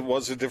 It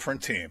was a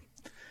different team.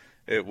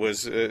 It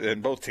was,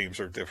 and both teams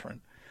are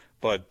different,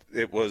 but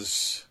it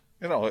was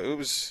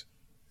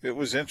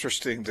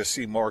interesting to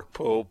see Mark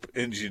Pope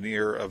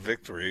engineer a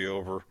victory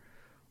over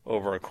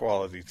a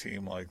quality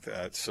team like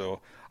that.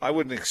 So I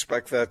wouldn't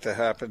expect that to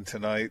happen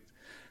tonight,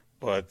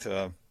 but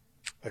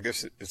I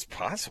guess it's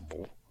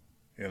possible,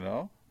 you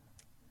know.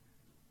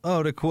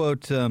 Oh, to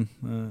quote,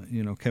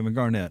 Kevin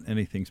Garnett,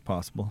 anything's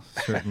possible,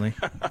 certainly.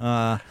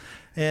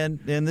 And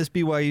this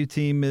BYU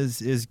team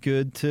is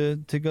good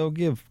to go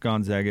give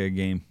Gonzaga a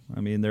game.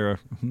 I mean,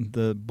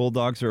 the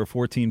Bulldogs are a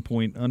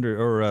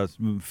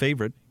 14-point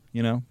favorite,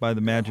 by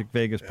the Magic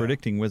Vegas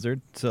predicting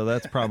wizard. So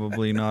that's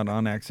probably not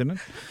on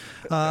accident.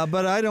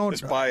 But I don't.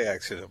 It's by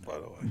accident, by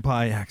the way.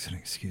 By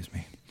accident, excuse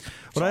me.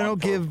 But I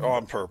don't give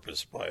on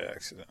purpose by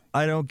accident.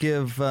 I don't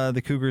give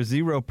the Cougars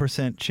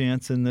 0%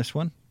 chance in this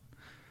one.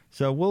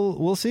 So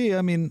we'll see.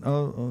 I mean,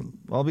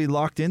 I'll be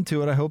locked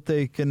into it. I hope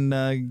they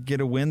can get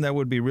a win. That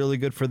would be really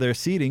good for their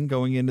seeding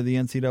going into the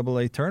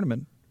NCAA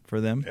tournament for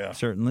them,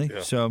 certainly.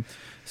 Yeah. So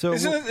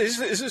is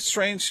it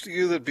strange to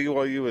you that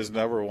BYU has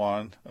never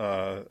won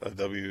a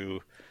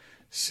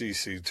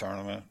WCC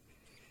tournament?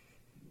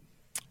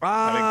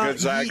 I mean,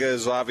 Gonzaga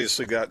has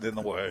obviously gotten in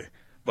the way,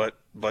 but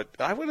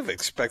I would have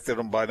expected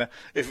them by now.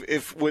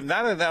 If when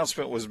that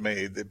announcement was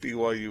made that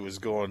BYU was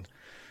going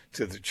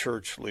to the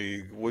Church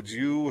League, would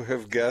you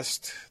have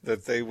guessed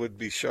that they would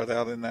be shut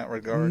out in that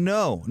regard?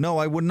 No,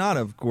 I would not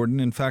have, Gordon.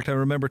 In fact, I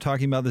remember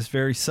talking about this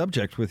very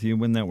subject with you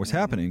when that was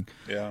happening.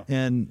 Yeah.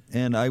 And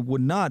I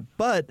would not.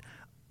 But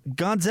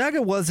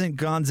Gonzaga wasn't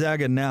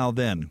Gonzaga now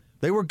then.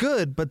 They were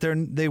good, but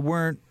they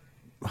weren't,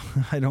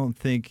 I don't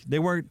think, they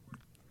weren't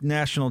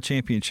national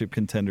championship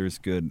contenders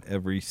good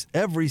every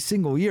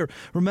single year.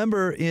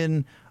 Remember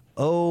in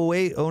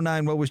 08,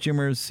 09, what was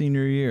Jimmer's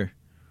senior year?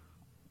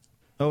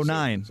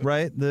 09,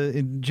 right?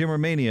 The Jimmer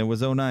Mania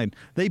was 09.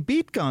 They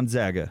beat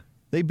Gonzaga.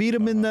 They beat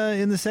them in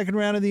the second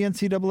round of the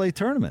NCAA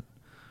tournament.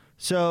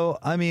 So,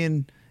 I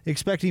mean,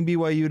 expecting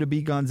BYU to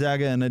beat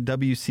Gonzaga in a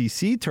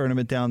WCC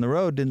tournament down the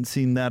road didn't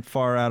seem that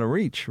far out of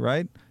reach,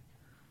 right?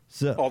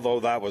 So,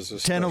 although that was a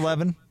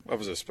 10-11. That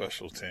was a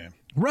special team.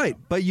 Right,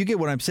 but you get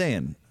what I'm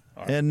saying.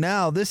 Right. And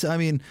now this, I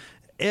mean,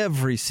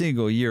 every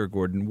single year,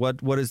 Gordon,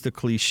 what is the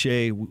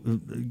cliche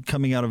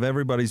coming out of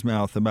everybody's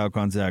mouth about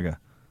Gonzaga?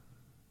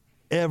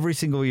 Every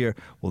single year,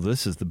 well,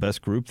 this is the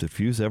best group that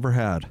Few's ever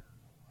had.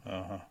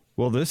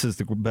 Well, this is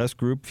the best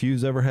group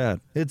Few's ever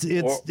had. It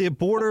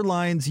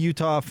borderlines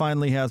Utah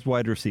finally has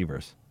wide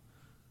receivers.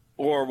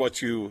 Or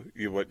what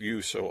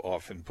you so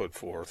often put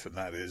forth, and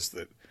that is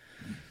that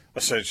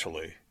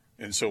essentially,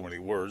 in so many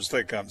words,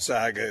 that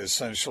Gonzaga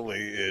essentially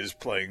is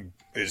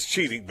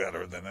cheating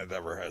better than it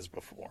ever has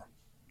before.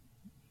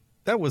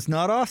 That was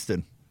not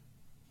Austin.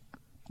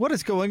 What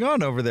is going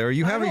on over there? Are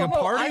you having a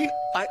party?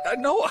 I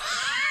know.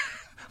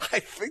 I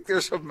think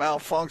there's a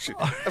malfunction.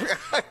 I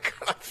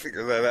gotta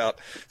figure that out.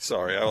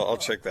 Sorry, I'll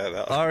check that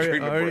out. I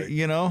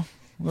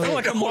feel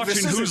like I'm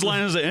watching Whose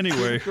Line Is It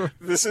Anyway?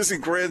 This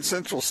isn't Grand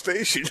Central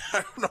Station.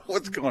 I don't know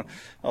what's going on.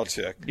 I'll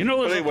check. There's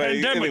a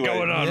pandemic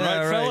going on,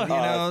 right,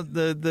 fella?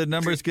 The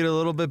numbers get a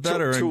little bit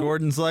better, and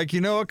Gordon's like,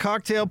 a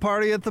cocktail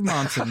party at the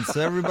Monsons.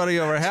 Everybody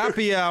over,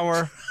 happy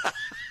hour.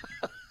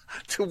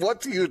 To what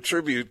do you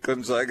attribute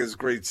Gonzaga's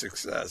great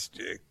success,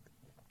 Jake?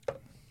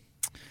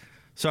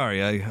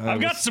 Sorry,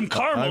 I've got some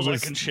caramels I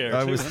can share.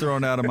 I was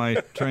thrown out of my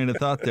train of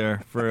thought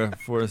there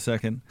for a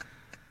second.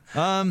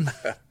 I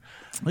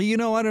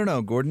don't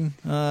know, Gordon.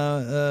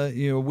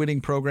 A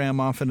winning program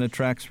often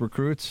attracts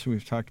recruits.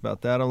 We've talked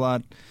about that a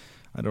lot.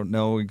 I don't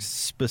know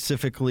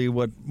specifically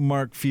what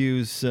Mark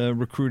Few's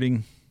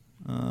recruiting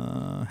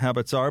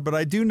habits are, but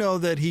I do know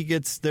that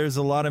there's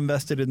a lot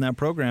invested in that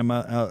program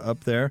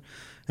up there,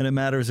 and it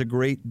matters a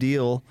great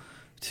deal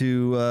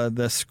to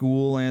the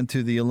school and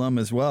to the alum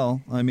as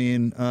well. I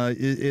mean,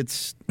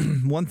 it's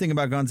one thing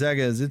about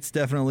Gonzaga is it's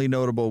definitely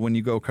notable when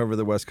you go cover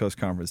the West Coast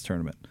Conference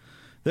Tournament.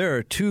 There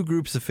are two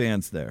groups of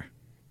fans there.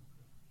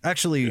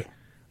 Actually,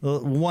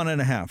 one and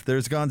a half.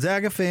 There's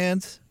Gonzaga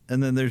fans,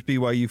 and then there's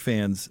BYU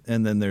fans,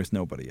 and then there's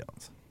nobody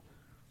else.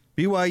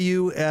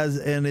 BYU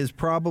is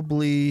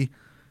probably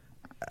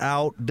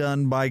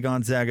outdone by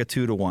Gonzaga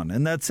 2-1,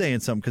 and that's saying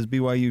something because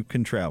BYU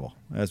can travel,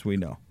 as we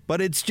know.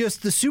 But it's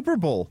just the Super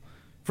Bowl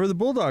for the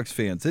Bulldogs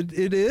fans.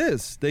 It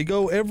is. They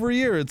go every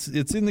year. It's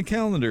in the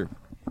calendar.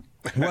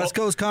 West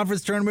Coast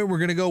Conference Tournament, we're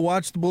going to go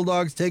watch the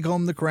Bulldogs take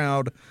home the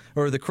crown,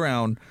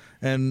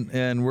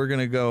 and we're going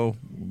to go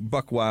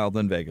buck wild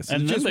in Vegas.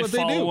 And then they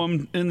follow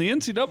them in the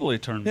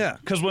NCAA tournament. Yeah.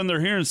 Because when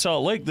they're here in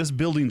Salt Lake, this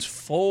building's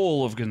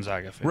full of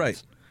Gonzaga fans.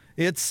 Right.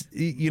 It's,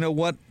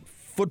 what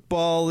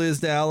football is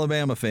to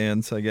Alabama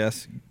fans, I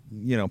guess.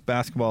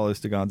 Basketball is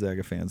to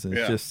Gonzaga fans. And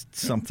it's just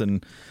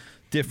something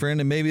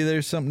different, and maybe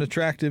there's something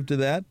attractive to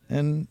that,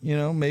 and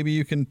maybe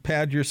you can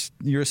pad your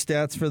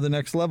stats for the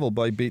next level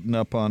by beating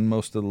up on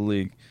most of the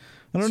league.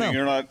 I don't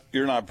know.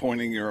 You're not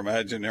pointing your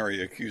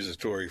imaginary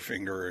accusatory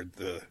finger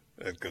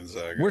at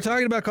Gonzaga. We're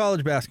talking about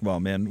college basketball,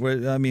 man.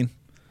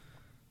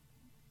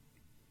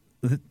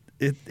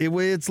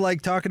 It's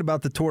like talking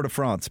about the Tour de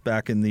France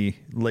back in the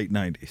late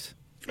 90s.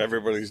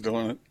 Everybody's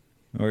doing it.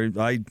 Or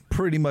I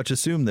pretty much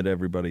assume that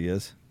everybody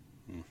is.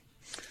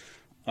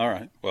 All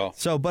right. Well.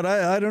 But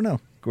I don't know,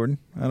 Gordon.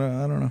 I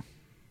don't know.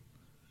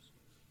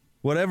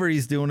 Whatever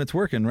he's doing, it's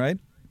working, right?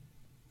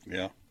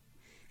 Yeah.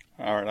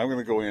 All right. I'm going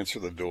to go answer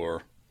the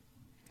door.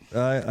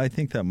 I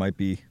think that might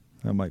be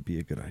a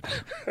good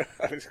idea.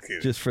 I was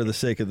kidding. Just for the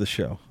sake of the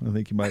show, I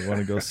think you might want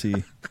to go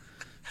see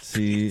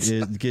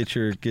it, get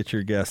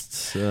your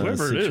guests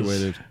Whoever situated.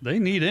 It is, they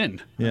need in.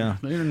 Yeah,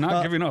 they're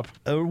not giving up.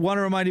 I want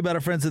to remind you about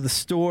our friends at the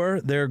store.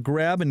 They're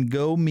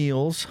grab-and-go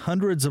meals,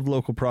 hundreds of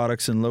local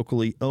products and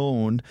locally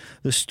owned.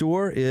 The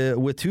store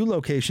with 2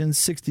 locations,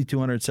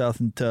 6200 South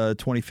and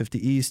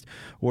 2050 East,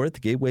 or at the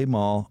Gateway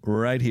Mall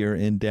right here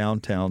in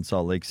downtown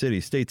Salt Lake City.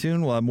 Stay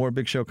tuned. We'll have more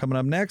Big Show coming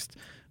up next.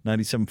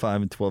 97.5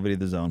 and 1280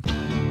 The Zone.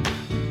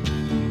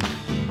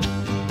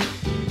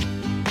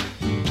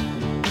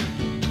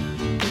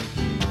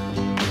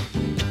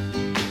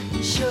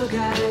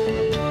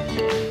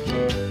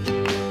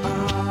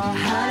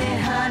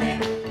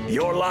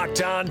 You're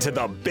locked on to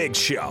The Big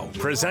Show,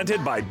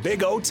 presented by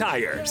Big O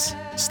Tires.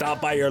 Stop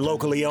by your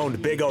locally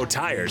owned Big O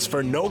Tires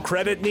for no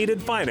credit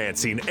needed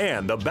financing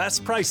and the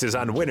best prices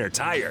on winter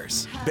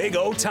tires. Big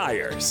O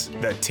Tires,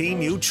 the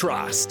team you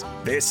trust.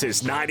 This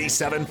is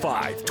 97.5,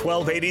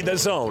 1280 The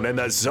Zone and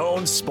the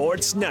Zone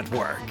Sports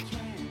Network.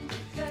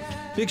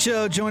 Big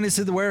Show, join us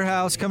at the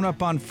warehouse coming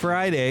up on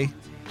Friday,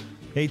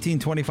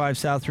 1825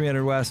 South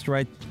 300 West,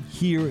 right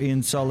here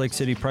in Salt Lake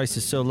City. Price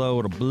is so low,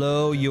 it'll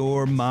blow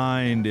your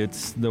mind.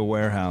 It's the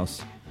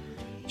warehouse.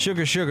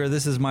 Sugar,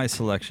 this is my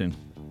selection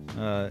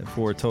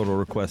for Total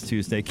Request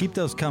Tuesday. Keep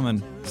those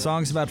coming.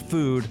 Songs about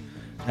food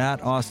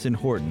at Austin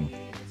Horton.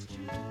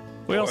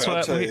 We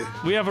also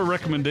we have a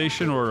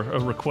recommendation or a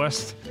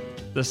request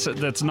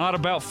that's not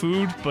about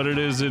food, but it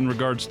is in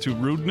regards to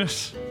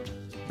rudeness.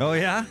 Oh,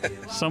 yeah?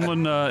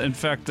 Someone, in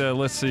fact,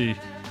 let's see.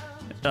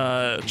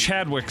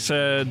 Chadwick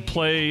said,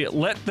 play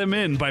Let Them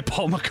In by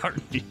Paul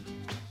McCartney.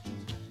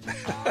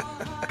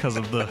 Because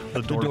of the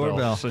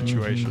doorbell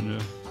situation.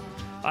 Yeah.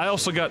 I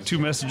also got 2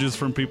 messages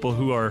from people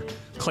who are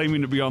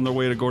claiming to be on their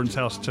way to Gordon's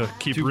house to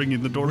keep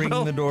ringing the doorbell.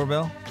 Ringing the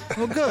doorbell?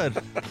 Oh, good.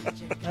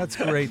 That's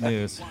great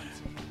news.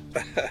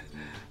 I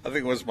think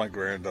it was my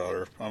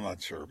granddaughter. I'm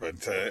not sure.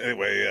 But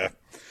anyway,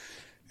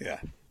 yeah.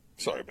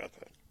 Sorry about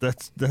that.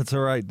 That's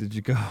all right. Did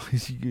you go?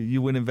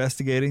 You went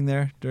investigating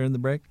there during the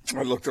break?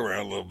 I looked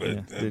around a little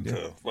bit. Yeah, did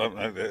you?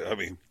 I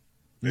mean,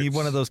 need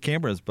one of those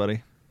cameras,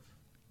 buddy.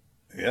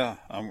 Yeah,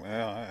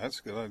 that's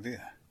a good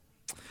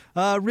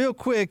idea. Real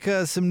quick,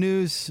 some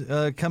news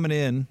coming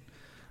in.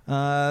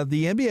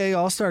 The NBA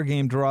All-Star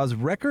Game draws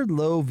record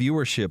low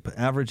viewership,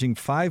 averaging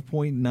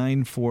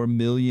 5.94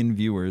 million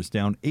viewers,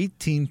 down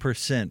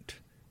 18%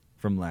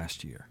 from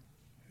last year.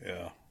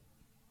 Yeah.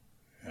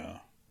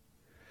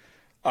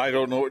 I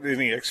don't know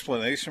any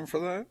explanation for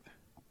that.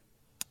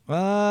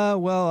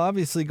 Well,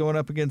 obviously going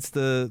up against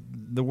the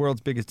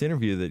world's biggest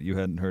interview that you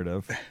hadn't heard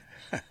of.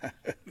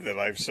 That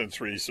I've since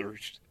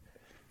researched.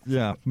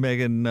 Yeah,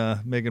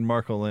 Meghan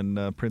Markle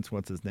and Prince,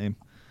 what's his name,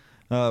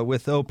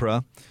 with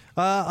Oprah.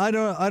 I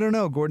don't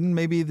know, Gordon.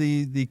 Maybe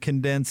the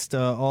condensed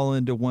all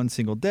into one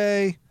single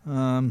day.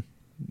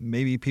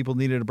 Maybe people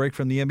needed a break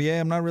from the NBA.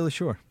 I'm not really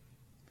sure.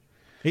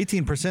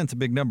 18% is a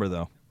big number,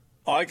 though.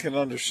 I can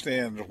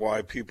understand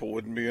why people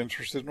wouldn't be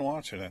interested in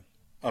watching it.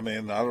 I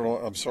mean, I don't know.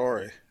 I'm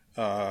sorry.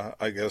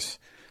 I guess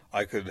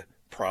I could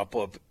prop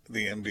up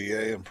the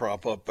NBA and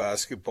prop up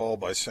basketball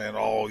by saying,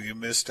 "Oh, you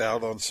missed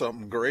out on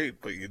something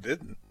great, but you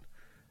didn't."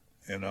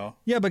 You know?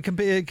 Yeah, but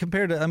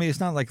compared to, I mean, it's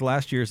not like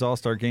last year's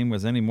All-Star Game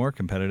was any more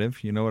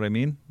competitive. You know what I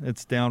mean?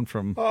 It's down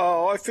from.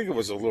 Oh, I think it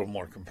was a little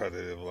more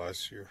competitive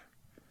last year.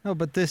 No,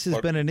 but this has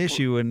been an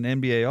issue in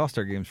NBA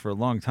All-Star Games for a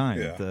long time.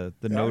 Yeah.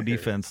 The no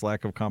defense,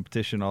 lack of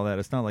competition, all that.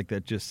 It's not like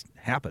that just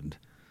happened.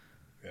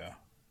 Yeah.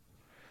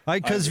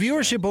 Because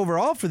viewership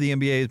overall for the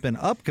NBA has been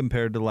up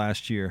compared to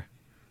last year.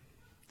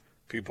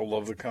 People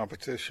love the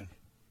competition.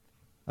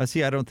 I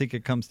don't think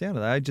it comes down to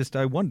that.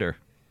 I wonder.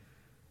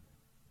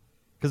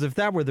 Because if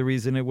that were the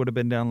reason, it would have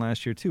been down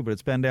last year too. But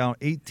it's been down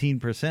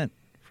 18%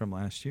 from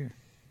last year.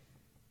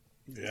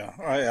 Yeah,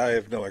 I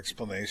have no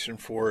explanation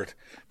for it,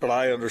 but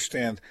I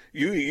understand.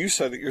 You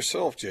said it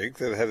yourself, Jake,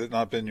 that had it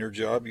not been your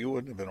job, you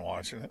wouldn't have been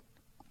watching it.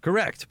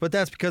 Correct, but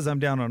that's because I'm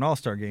down on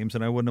All-Star Games,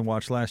 and I wouldn't have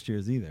watched last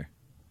year's either.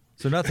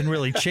 So nothing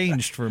really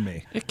changed for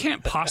me. It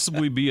can't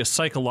possibly be a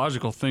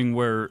psychological thing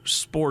where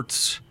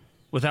sports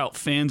without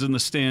fans in the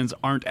stands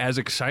aren't as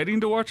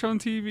exciting to watch on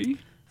TV.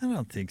 I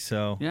don't think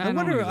so. Yeah,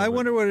 I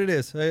wonder what it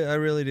is. I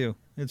really do.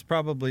 It's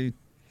probably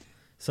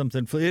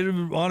something.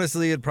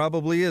 Honestly, it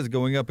probably is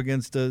going up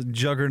against a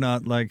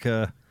juggernaut like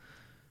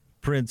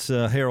Prince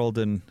Harold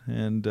and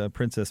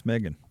Princess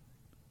Meghan.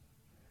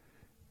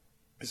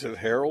 Is it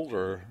Harold,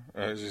 or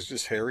is it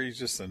just Harry,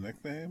 just a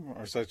nickname,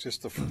 or is that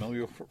just the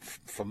familiar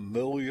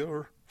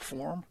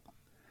form?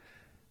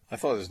 I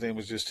thought his name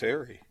was just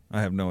Harry.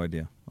 I have no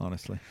idea,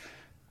 honestly.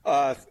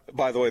 By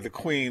the way, the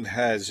Queen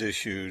has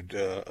issued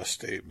a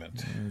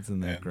statement. Isn't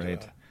that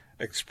great?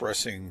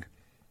 Expressing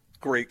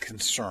great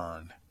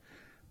concern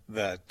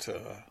that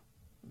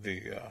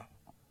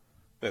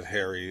that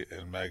Harry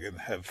and Meghan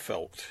have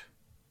felt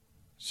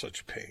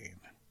such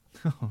pain.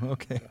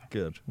 Okay,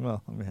 good.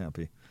 Well, I'm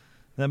happy.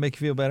 That make you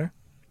feel better?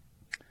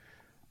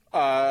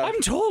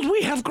 I'm told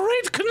we have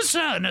great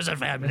concern as a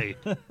family.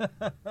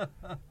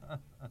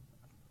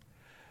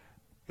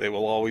 They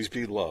will always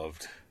be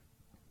loved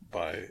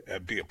by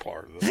and be a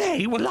part of them.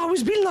 They will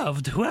always be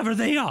loved, whoever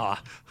they are.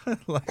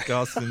 Like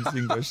Austin's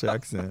English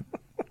accent.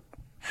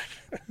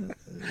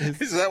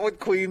 Is that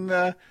what Queen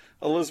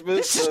Elizabeth?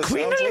 This is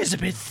Queen sounds like?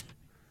 Elizabeth.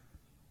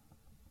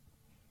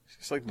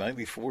 She's like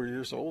 94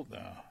 years old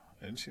now.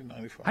 Isn't she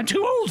 95? I'm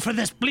too old for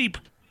this bleep.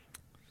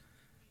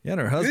 Yeah,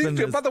 and her husband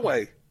is... By the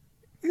way,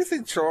 you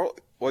think Charles...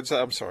 What's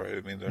that? I'm sorry. I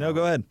didn't mean to... No,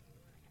 go ahead.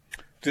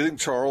 Do you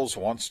think Charles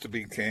wants to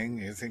be king?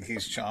 You think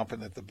he's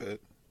chomping at the bit?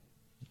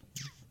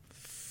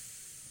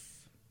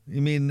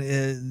 You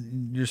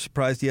mean you're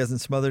surprised he hasn't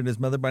smothered his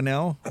mother by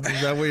now?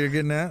 Is that what you're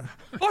getting at?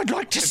 I'd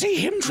like to see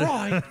him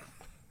try.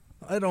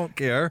 I don't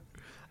care.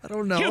 I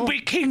don't know. He'll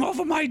be king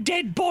over my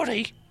dead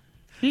body.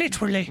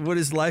 Literally. Would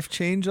his life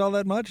change all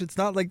that much? It's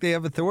not like they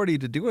have authority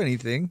to do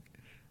anything.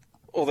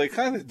 Well, they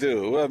kind of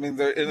do. I mean,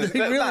 they're They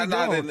really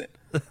don't.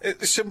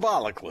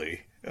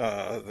 Symbolically.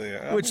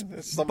 Which,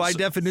 by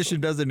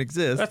definition, doesn't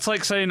exist. That's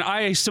like saying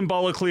I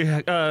symbolically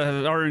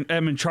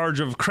am in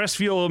charge of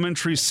Crestview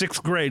Elementary's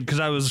 6th grade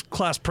because I was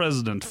class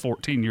president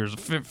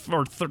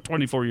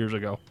 24 years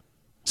ago.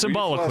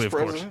 Symbolically, of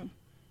course.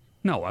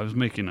 No, I was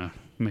making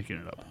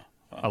it up.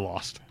 I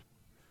lost.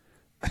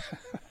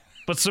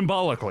 But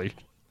symbolically.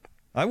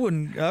 I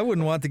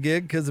wouldn't want the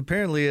gig because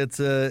apparently it's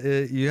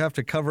you have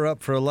to cover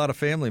up for a lot of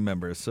family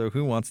members. So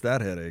who wants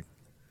that headache?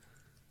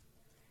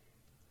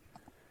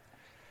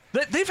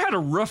 They've had a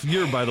rough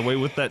year, by the way,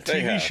 with that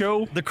TV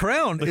show. The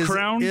Crown.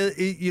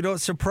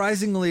 Is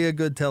surprisingly a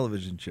good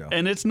television show.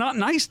 And it's not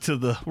nice to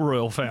the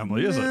royal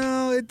family, is it?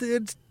 No,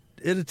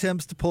 it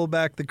attempts to pull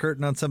back the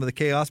curtain on some of the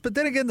chaos. But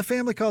then again, the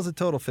family calls it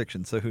total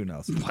fiction, so who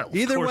knows? Well, of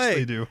either course way,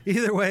 they do.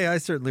 Either way, I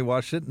certainly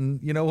watched it,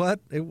 and you know what?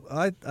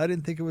 I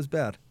didn't think it was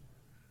bad.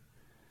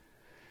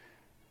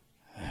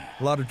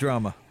 A lot of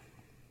drama.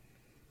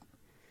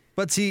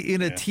 But see,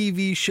 in a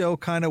TV show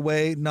kind of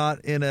way,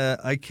 not in a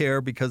I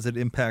care because it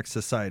impacts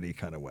society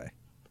kind of way.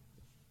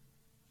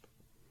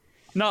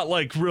 Not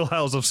like Real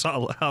Housewives of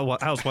Salt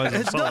Lake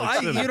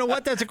City. You know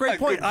what? That's a great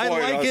point. I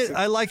like it.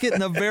 I like it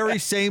in the very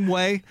same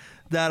way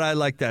that I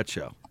like that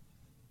show.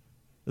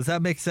 Does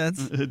that make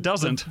sense? It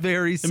doesn't.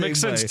 It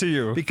makes sense to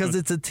you because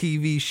it's a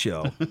TV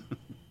show.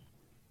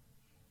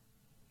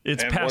 And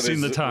passing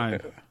the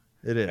time.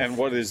 It is. And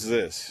what is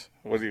this?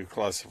 What do you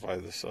classify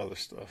this other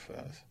stuff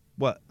as?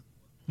 What?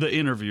 The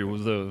interview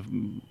with the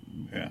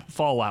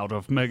fallout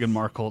of Meghan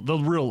Markle, the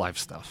real life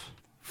stuff.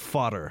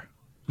 Fodder.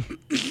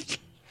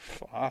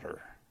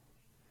 Fodder.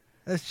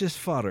 That's just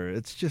fodder.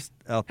 It's just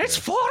out there. It's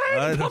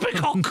fodder,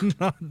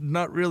 poppycock.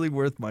 Not really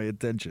worth my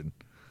attention.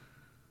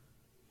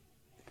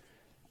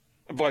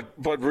 But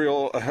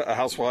Real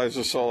Housewives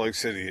of Salt Lake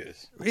City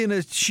is. In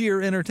a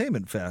sheer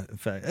entertainment fact.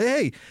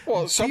 Hey.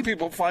 Well, some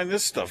people find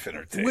this stuff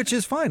entertaining. Which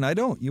is fine. I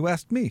don't. You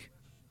asked me.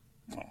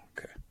 Oh,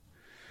 okay.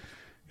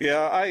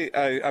 Yeah,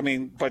 I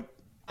mean, but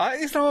I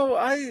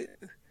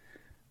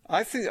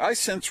think I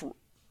sense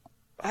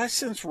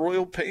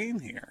royal pain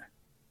here.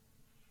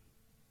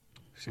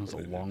 That was a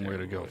long way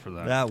to go for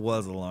that. That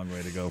was a long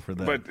way to go for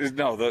that. But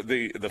no,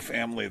 the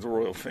family, the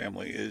royal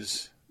family,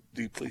 is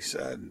deeply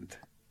saddened.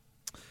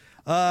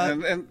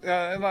 And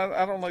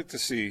I don't like to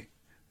see.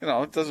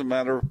 It doesn't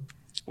matter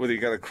whether you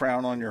got a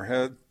crown on your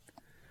head,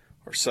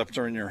 or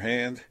scepter in your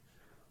hand,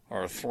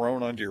 or a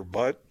throne under your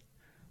butt.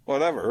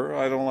 Whatever,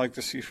 I don't like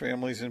to see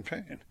families in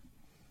pain.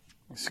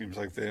 It seems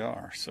like they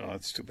are, so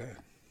that's too bad.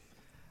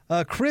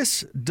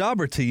 Chris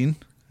Daubertine,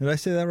 did I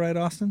say that right,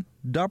 Austin?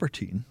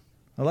 Daubertine.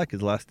 I like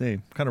his last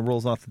name. Kind of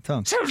rolls off the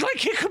tongue. Sounds like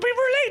he could be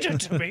related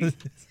to me.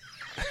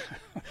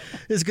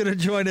 Is going to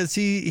join us.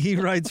 He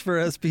writes for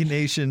SB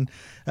Nation.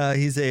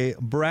 He's a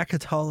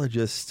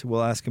bracketologist.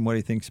 We'll ask him what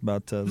he thinks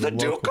about the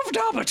Duke of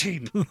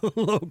Daubertine.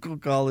 Local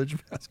college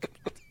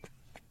basketball.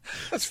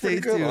 That's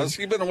pretty good. Has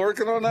he been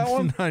working on that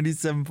one?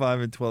 97.5 and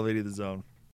 1280 The Zone.